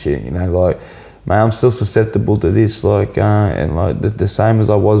like, oh shit, you know, like, man, I'm still susceptible to this, like, and like the same as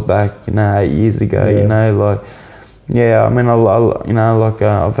I was back, you know, 8 years ago, you know, like, yeah, I mean, I you know, like,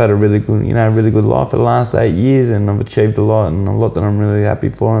 I've had a really good life for the last 8 years, and I've achieved a lot that I'm really happy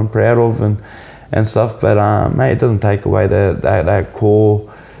for and proud of, and stuff, but mate, it doesn't take away that core,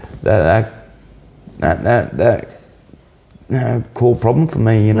 that you know, core problem for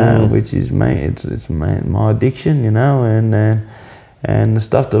me, you know, which is, mate, it's my addiction, you know, and the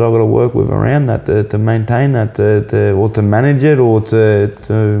stuff that I've got to work with around that to maintain that, or to manage it, or to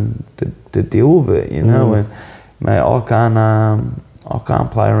deal with it, you know, and mate, I can't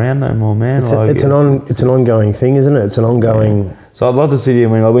play around no more, man. It's an ongoing thing, isn't it? It's an ongoing. Yeah. So I'd love to sit here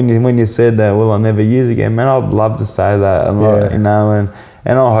when you said that, well, I'll never use again, man. I'd love to say that, and like, you know,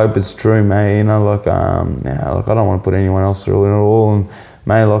 and I hope it's true, mate. You know, like, yeah, like I don't want to put anyone else through it at all. And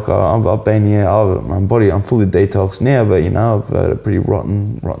mate, like I've been here, my body, I'm fully detoxed now, but you know, I've had a pretty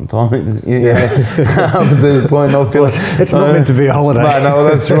rotten time. Yeah, up to the point I feel it's not meant to be a holiday. No,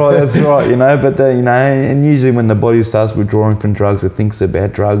 that's right. You know, but you know, and usually when the body starts withdrawing from drugs, it thinks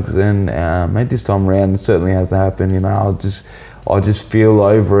about drugs, and mate, this time around, it certainly hasn't happened. You know, I just feel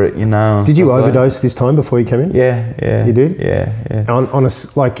over it, you know. Did you overdose this time before you came in? Yeah. You did? Yeah. On a,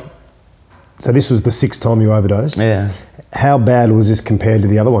 like, so this was the 6th time you overdosed? Yeah. How bad was this compared to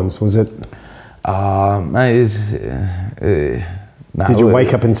the other ones? Was it? Mate, did you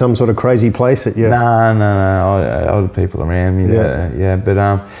wake up in some sort of crazy place that you? No. I had people around me.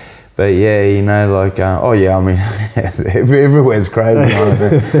 Yeah. But yeah, you know, like, oh yeah, I mean, everywhere's crazy.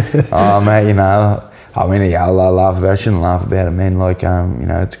 Oh mate, you know. I mean, yeah, I laugh about it. I shouldn't laugh about it, man. Like, you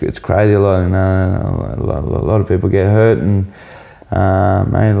know, it's crazy. A lot, you know, a lot of people get hurt, and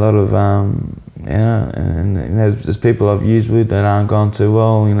mate, a lot of, you know, and you know, there's people I've used with that aren't gone too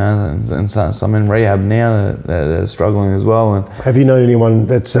well, you know, and some in rehab now that are struggling as well. And have you known anyone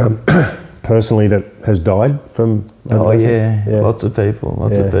that's personally that has died from? Oh yeah, lots of people,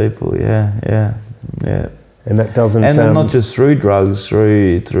 yeah. And that doesn't. And then not just through drugs,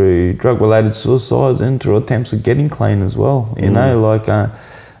 through drug-related suicides, and through attempts at getting clean as well. You know, like,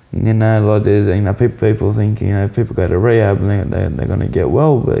 you know, like there's, you know, people think, you know, if people go to rehab, they're going to get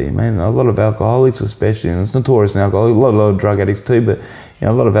well. But you mean, a lot of alcoholics, especially, and it's notorious in alcohol. A lot of drug addicts too, but you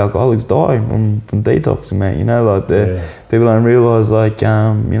know, a lot of alcoholics die from detoxing, man. You know, like people don't realise, like, you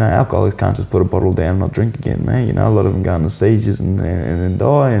know, alcoholics can't just put a bottle down and not drink again, man. You know, a lot of them go into seizures and then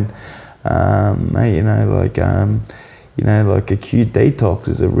die. And mate, you know, like acute detox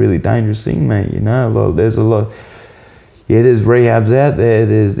is a really dangerous thing, mate. You know, there's a lot. Yeah, there's rehabs out there.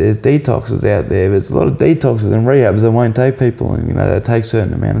 There's detoxes out there. There's a lot of detoxes and rehabs that won't take people, and you know, they take a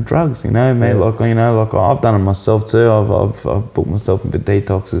certain amount of drugs. You know, mate. Like, you know, like I've done it myself too. I've booked myself in for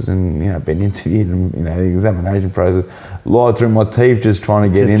detoxes, and you know, been interviewed, and you know, the examination process, lied through my teeth just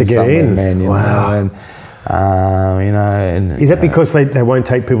trying to get in, man. You know, and you know, and is that because they won't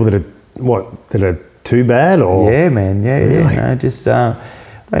take people that are too bad, or? Yeah, man. Yeah, really? You know, just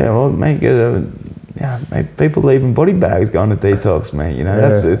mate, people leaving body bags going to detox, mate. You know,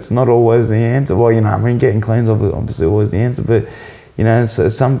 it's not always the answer. Well, you know, I mean, getting clean's obviously always the answer, but you know, so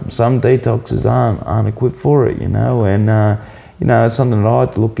some detoxes aren't equipped for it. You know, and you know, it's something that I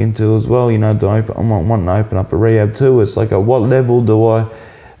had to look into as well. You know, I'm wanting to open up a rehab too. It's like, at what level do I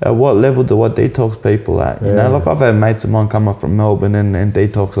detox people at? You know, like I've had mates of mine come up from Melbourne and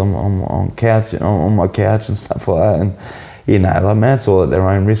detox on my couch and stuff like that, and you know, like, man, it's all at their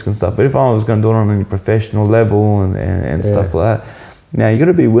own risk and stuff. But if I was going to do it on any professional level and stuff like that, now you got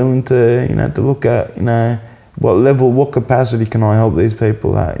to be willing to, you know, to look at, you know, what capacity can I help these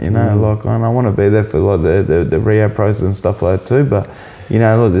people at? You know, like, and I want to be there for like the rehab process and stuff like that too. But you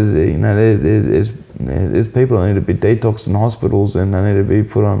know, look, there's people that need to be detoxed in hospitals, and they need to be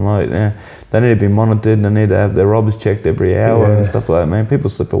put on, like, they need to be monitored. They need to have their robbers checked every hour and stuff like that. Man, people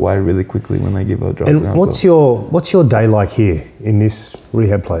slip away really quickly when they give up drugs. And what's your day like here in this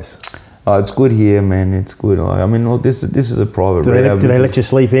rehab place? Oh, it's good here, man. It's good. Like, I mean, look, this is a private rehab. Do they let you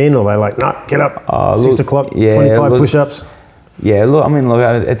sleep in, or are they like, nah, get up, 6 o'clock, 25 push-ups? Yeah, look, I mean, look,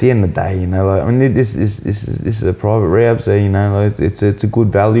 at the end of the day, you know, like, I mean, this is a private rehab, so, you know, like, it's a good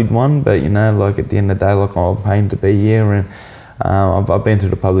valued one, but, you know, like, at the end of the day, like, I'm paying to be here, and I've been through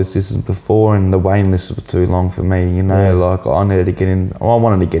the public system before, and the waiting list was too long for me, you know, like, I needed to get in, I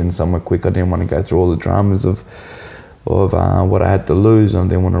wanted to get in somewhere quick. I didn't want to go through all the dramas of what I had to lose. I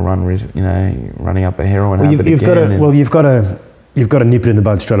didn't want to running up a heroin habit again. You've got to nip it in the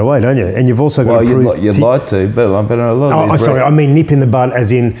bud straight away, don't you? And you've also got to prove... You'd like to, but a lot of I mean nip in the bud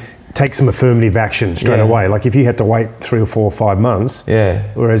as in take some affirmative action straight away. Like if you had to wait 3 or 4 or 5 months,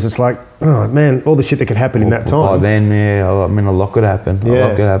 whereas it's like, oh man, all the shit that could happen in that time. Oh, then, I mean, a lot could happen. A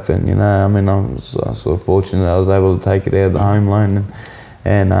lot could happen, you know. I mean, I'm sort of fortunate I was able to take it out of the home loan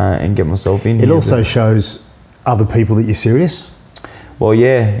and get myself in. It also shows other people that you're serious. Well,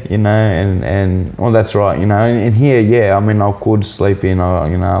 yeah, you know, and well, that's right, you know, and here, I mean, I could sleep in,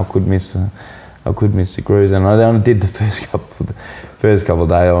 I could miss the cruise, and I did the first couple of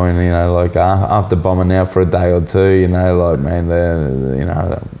days. I mean, you know, like after bombing out for a day or two, you know, like man,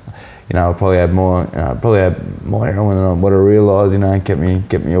 I probably had more heroin than what I realised. You know, it kept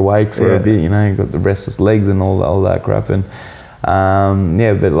me awake for a bit. You know, got the restless legs and all that crap, and.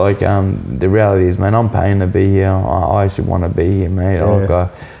 But like the reality is, man, I'm paying to be here. I actually want to be here, mate. Like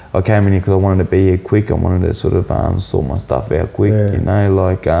I came in here because I wanted to be here quick. I wanted to sort of sort my stuff out quick, you know.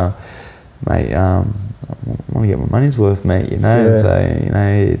 Like, mate, I want to get my money's worth, mate. You know, and so you know,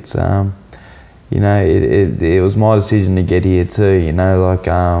 it's you know, it was my decision to get here too. You know, like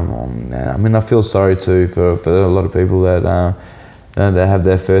I mean, I feel sorry too for a lot of people that. They have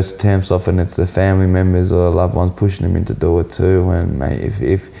their first attempts off, and it's their family members or loved ones pushing them in to do it too. And mate,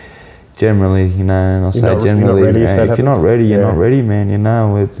 if generally, you know, and I'll say generally, if you're not ready, you're not ready, man. You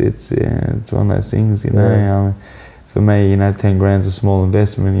know, it's one of those things. You know, for me, you know, 10 grand's a small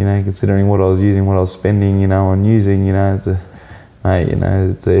investment. You know, considering what I was using, what I was spending, you know, on using, you know, mate, you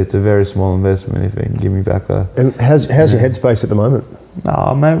know, it's a very small investment if it can give me back a. And how's your headspace at the moment?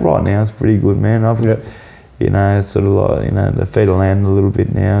 Oh, mate, right now it's pretty good, man. You know, it's sort of like, you know, the feet will land a little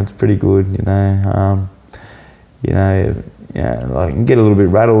bit now. It's pretty good, you know. Like you get a little bit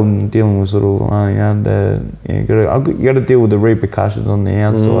rattled and dealing with sort of, you got to deal with the repercussions on the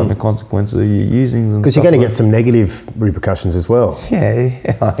outside and the consequences of your usings. Because you're going to get some negative repercussions as well. Yeah.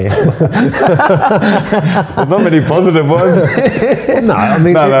 Not many positive ones. No, I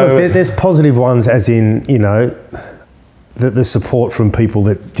mean, look, there's positive ones, as in, you know. The support from people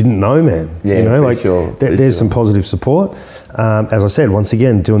that didn't know, man. Yeah, you know, like there's some positive support. As I said, once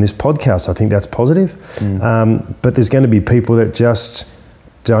again, doing this podcast, I think that's positive. But there's going to be people that just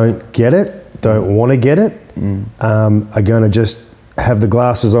don't get it, don't want to get it, are going to just have the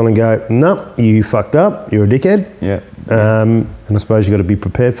glasses on and go, no, you fucked up, you're a dickhead. Yeah. And I suppose you've got to be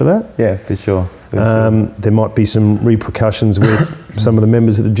prepared for that. Yeah, for sure. There might be some repercussions with some of the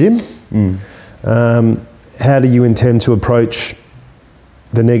members of the gym. How do you intend to approach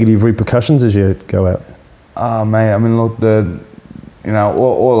the negative repercussions as you go out? Mate, I mean, look,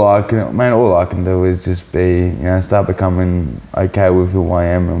 all I can do is just be, you know, start becoming okay with who I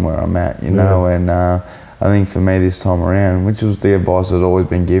am and where I'm at, you know, and I think for me this time around, which was the advice that's always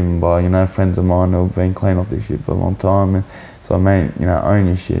been given by, you know, friends of mine who've been clean off this shit for a long time, and so, mate, you know, own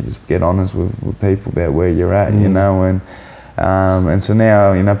your shit, just get honest with people about where you're at, you know, and so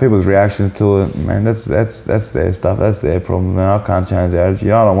now, you know, people's reactions to it, man, that's their stuff, that's their problem, man. I can't change their attitude.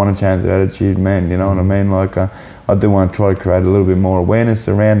 I don't want to change their attitude, man, you know what I mean? Like, I do want to try to create a little bit more awareness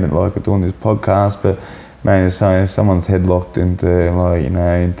around it, like doing this podcast, but, man, if someone's headlocked into, like, you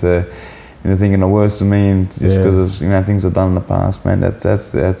know, into thinking the worst of me, and just because of, you know, things I've done in the past, man,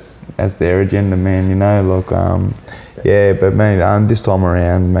 that's their agenda, man, you know, like, but, man, this time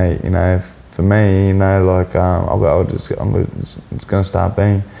around, mate, you know, for me, you know, like I'm just going to start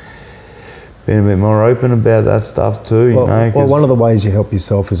being a bit more open about that stuff too. You know, well, one of the ways you help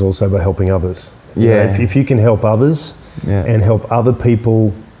yourself is also by helping others. You know, if you can help others and help other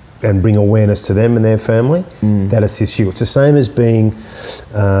people and bring awareness to them and their family, that assists you. It's the same as being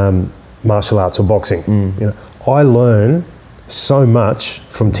martial arts or boxing. You know, I learn so much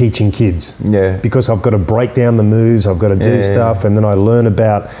from teaching kids because I've got to break down the moves, I've got to do stuff, and then I learn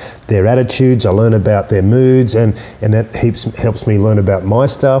about their attitudes, I learn about their moods, and that helps me learn about my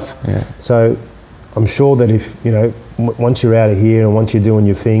stuff. So I'm sure that if, you know, once you're out of here and once you're doing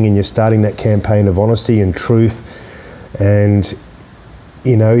your thing and you're starting that campaign of honesty and truth, and,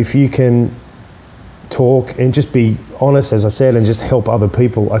 you know, if you can talk and just be honest, as I said, and just help other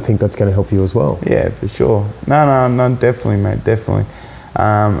people, I think that's going to help you as well. Yeah, for sure. No, definitely, mate, definitely.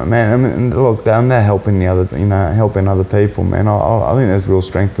 Man, I mean, look, I'm there helping helping other people, man. I think there's real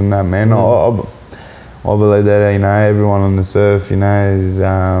strength in that, man. I believe that, you know, everyone on this earth, you know,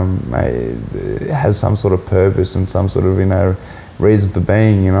 has some sort of purpose and some sort of, you know, reason for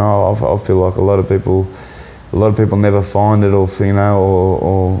being. You know, I feel like a lot of people never find it, or you know,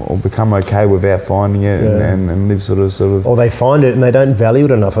 or become okay without finding it, and live sort of. Or they find it and they don't value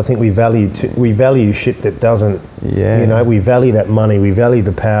it enough. I think we value shit that doesn't. Yeah. You know, we value that money, we value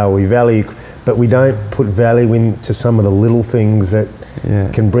the power, but we don't put value into some of the little things that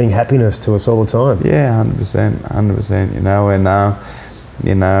can bring happiness to us all the time. Yeah, 100%. You know, and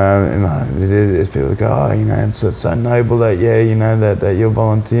you know, and there's people that go, oh, you know, it's so noble that, you know, that you're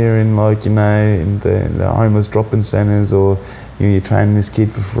volunteering, like, you know, in the homeless drop-in centres, or you know, you're training this kid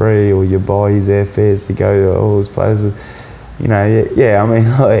for free, or you buy his airfares to go to all those places. You know, I mean,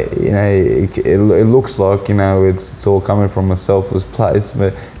 like, you know, it looks like, you know, it's all coming from a selfless place,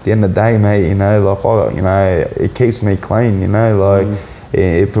 but at the end of the day, mate, you know, like, you know, it keeps me clean, you know, like.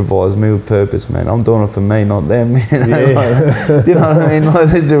 It provides me with purpose, man. I'm doing it for me, not them. You know, like, you know what I mean?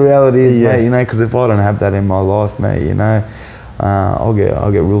 Like, the reality is, mate, you know, because if I don't have that in my life, mate, you know, I'll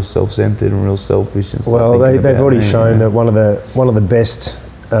get real self-centered and real selfish and stuff. Well, they've already shown that one of the best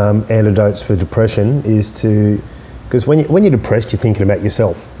antidotes for depression is to, because when you're depressed, you're thinking about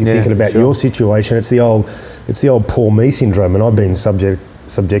yourself. You're thinking about your situation. It's the old poor me syndrome, and I've been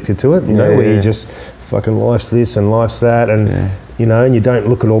subjected to it. You know, where you just fucking life's this and life's that, and you know, and you don't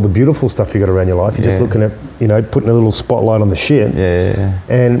look at all the beautiful stuff you got around your life. You're just looking at, you know, putting a little spotlight on the shit.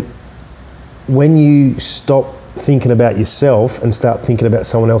 And when you stop thinking about yourself and start thinking about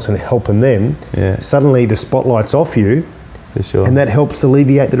someone else and helping them, suddenly the spotlight's off you. For sure. And that helps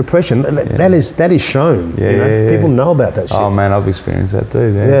alleviate the depression. That is shown. You know? People know about that shit. Oh man, I've experienced that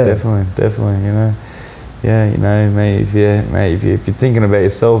too. Definitely. You know. Yeah, you know, mate. If you're thinking about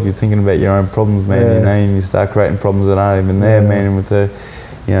yourself, you're thinking about your own problems, man. You know, and you start creating problems that aren't even there, man. And with the,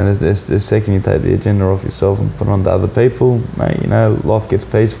 you know, the second you take the agenda off yourself and put it onto other people, mate, you know, life gets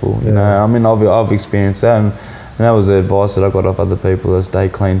peaceful. You know, I mean, I've experienced that, and that was the advice that I got off other people, to stay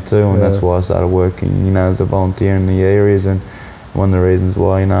clean too, and that's why I started working, you know, as a volunteer in the areas. And one of the reasons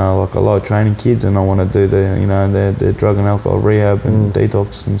why, you know, like, I like training kids, and I want to do the drug and alcohol rehab and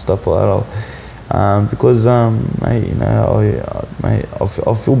detox and stuff like that. Because, mate, you know,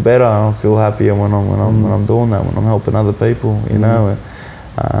 I feel better and I feel happier when I'm doing that, when I'm helping other people, you know.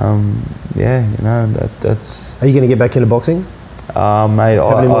 You know, that's. Are you going to get back into boxing? Mate,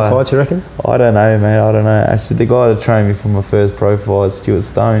 Have any more fights, you reckon? I don't know, mate. I don't know. Actually, the guy that trained me for my first pro fight, Stuart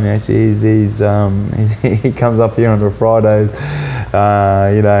Stone. Actually, he comes up here on the Fridays,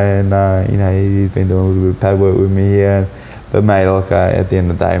 you know, and you know, he's been doing a little bit of pad work with me here. But mate, like, at the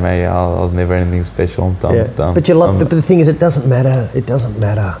end of the day, mate, I was never anything special. I'm done. But you love. But the thing is, it doesn't matter. It doesn't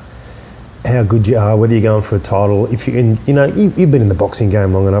matter how good you are, whether you're going for a title. If you know, you've been in the boxing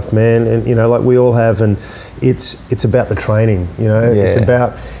game long enough, man, and you know, like we all have. And it's about the training. You know,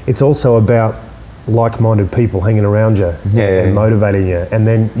 it's also about like-minded people hanging around you and motivating you, and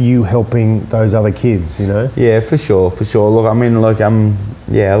then you helping those other kids. You know. Yeah, for sure. Look, I mean, like,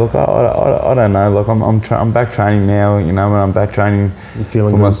 look, I don't know. Like, I'm back training now. You know, I'm back training for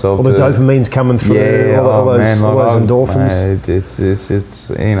myself. All the dopamine's coming through. All those endorphins. Mate, it's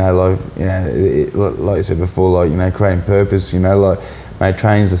you know, like, you know, like I said before, like, you know, creating purpose. You know, like, mate,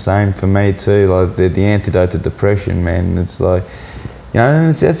 training's the same for me too. Like, the antidote to depression, man. It's like, you know,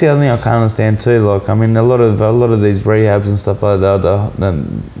 and that's the other thing I can't understand too. Like, I mean, a lot of these rehabs and stuff like that,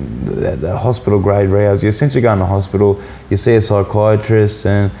 the hospital grade rehabs. You essentially go in the hospital, you see a psychiatrist,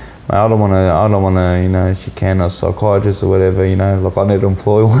 and I don't want to, you know, chicane a psychiatrist or whatever. You know, like, I need to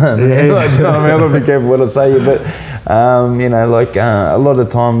employ one. Like, you know what I mean? I've got to be careful what I say, but you know, like, a lot of the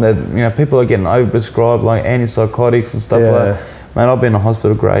time that, you know, people are getting overprescribed like antipsychotics and stuff like that. Man, I've been in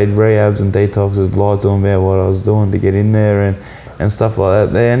hospital grade rehabs and detoxes, lied to them about what I was doing to get in there and stuff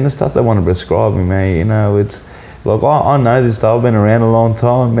like that. And the stuff they want to prescribe me, man, you know, it's like, I know this stuff. I've been around a long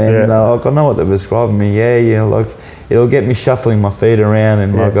time, man. You know, like, I know what they're prescribing me. Like, it'll get me shuffling my feet around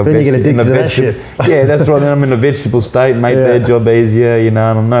and like a then you get addicted to that shit. Yeah, that's right. Then I'm in a vegetable state, make their job easier, you know,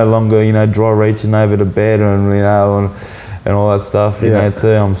 and I'm no longer, you know, dry reaching over the bed and, you know, and all that stuff, you know, too.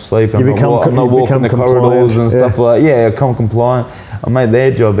 I'm sleeping. I'm not walking the corridors and stuff like that. Yeah, I become compliant. I make their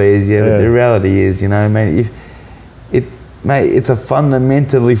job easier. But the reality is, you know, mate, it's a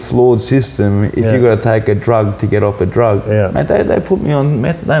fundamentally flawed system if you've got to take a drug to get off a drug. Mate, they put me on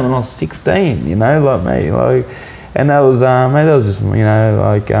methadone when I was 16, you know, like, mate, like, and that was, mate, that was just, you know,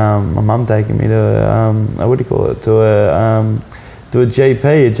 like, my mum taking me to a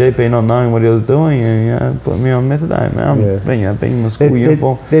GP not knowing what he was doing, and, you know, putting me on methadone, man. You know, being in my school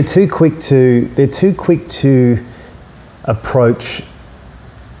uniform. They're too quick to approach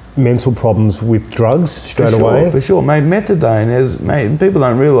mental problems with drugs straight away. For sure, mate. Methadone people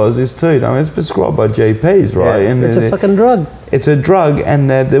don't realise this too. I mean, it's prescribed by GPs, right? Yeah, and it's a fucking drug. It's a drug, and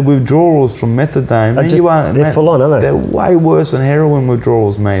the withdrawals from methadone, they're full on, aren't they? They're way worse than heroin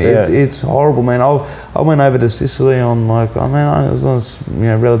withdrawals, mate. Yeah. It's horrible, man. I went over to Sicily on it was on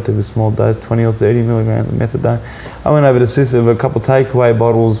relatively small dose, 20 or 30 milligrams of methadone. I went over to Sicily with a couple of takeaway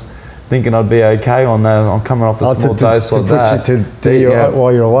bottles, thinking I'd be okay on that. I'm coming off a small dose like that.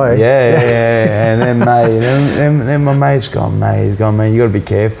 While you're away. Yeah. And then, mate, then my mate's gone, you got to be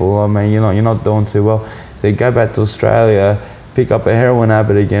careful. I mean, you're not doing too well. So you go back to Australia, pick up a heroin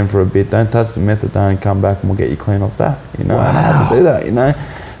habit again for a bit. Don't touch the methadone and come back, and we'll get you clean off that. Wow. I have to do that.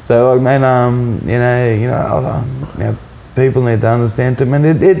 So, people need to understand too. Man,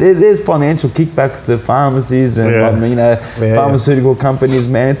 there's financial kickbacks to pharmacies and pharmaceutical companies.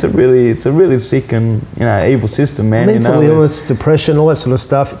 Man, it's a really sick and evil system, man. Mental illness, depression, all that sort of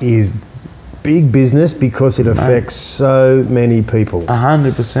stuff is big business because it affects so many people.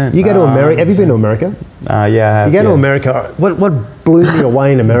 100%. You go to America. Have you been to America? Yeah, I have. You go to America. What blew me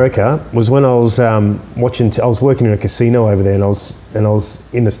away in America was when I was I was working in a casino over there, and I was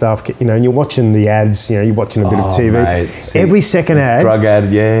in the staff. And you're watching the ads. You're watching a bit of TV. Mate, every second ad, drug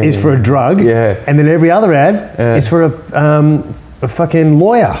ad, is for a drug. Yeah. And then every other ad is for a fucking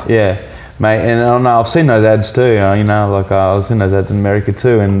lawyer. Yeah. Mate, and I've seen those ads too. I've seen those ads in America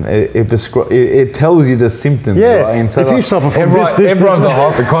too, and it tells you the symptoms. Yeah, right? And so if you suffer from everyone's a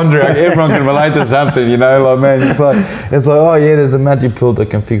hypochondriac. Everyone can relate to something. Man, it's like, oh yeah, there's a magic pill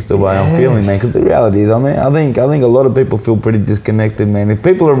that can fix the way I'm feeling, man. Because the reality is, I think a lot of people feel pretty disconnected, man. If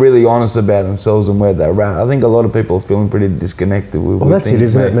people are really honest about themselves and where they're at, I think a lot of people are feeling pretty disconnected with. Well, that's things, it,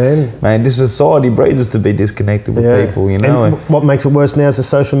 isn't it, man? Man, this society breeds us to be disconnected with people. And what makes it worse now is the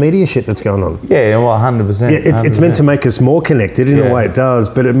social media shit that's going on. Yeah, well, 100%. Yeah, it's meant to make us more connected in a way, it does,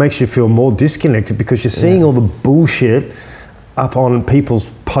 but it makes you feel more disconnected because you're seeing all the bullshit up on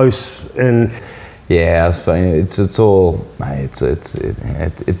people's posts and. Yeah, it's all just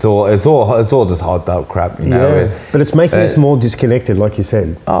hyped up crap, Yeah, but it's making us more disconnected, like you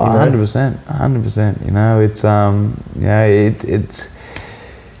said. Oh, 100%, 100%.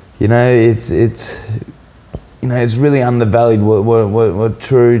 It's really undervalued what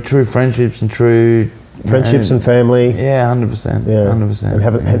true friendships and true and family. Yeah, 100%. Yeah,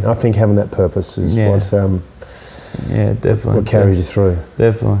 100%. And I think having that purpose is what. Definitely. What carries you through.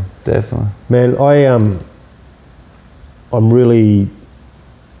 Definitely. Man, I'm really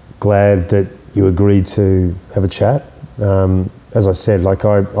glad that you agreed to have a chat. As I said,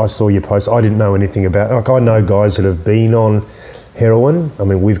 I saw your post. I didn't know anything about it. I know guys that have been on heroin. I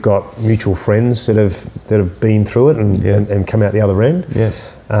mean, we've got mutual friends that have been through it and come out the other end. Yeah.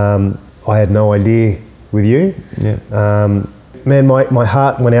 I had no idea with you. Yeah. Man, my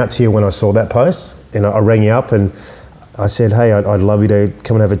heart went out to you when I saw that post, and I rang you up and I said, hey, I'd love you to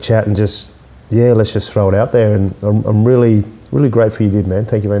come and have a chat and let's just throw it out there. And I'm really, really grateful you did, man.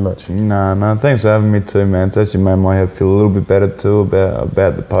 Thank you very much. No, thanks for having me too, man. It's actually made my head feel a little bit better too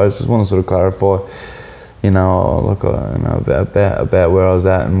about the post. Just want to sort of clarify, about where I was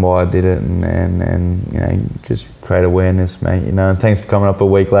at and why I did it, and just create awareness, mate. And thanks for coming up a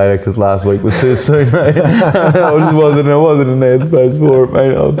week later because last week was too soon, mate. I just wasn't in the headspace for it,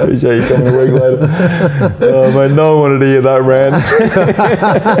 mate. I appreciate you coming a week later. Mate, no one wanted to hear that rant.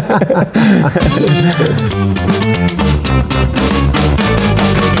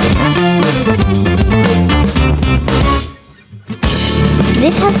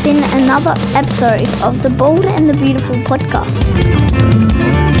 This has been another episode of the Bold and the Beautiful podcast.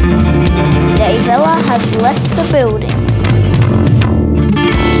 Dave Ella has left the building.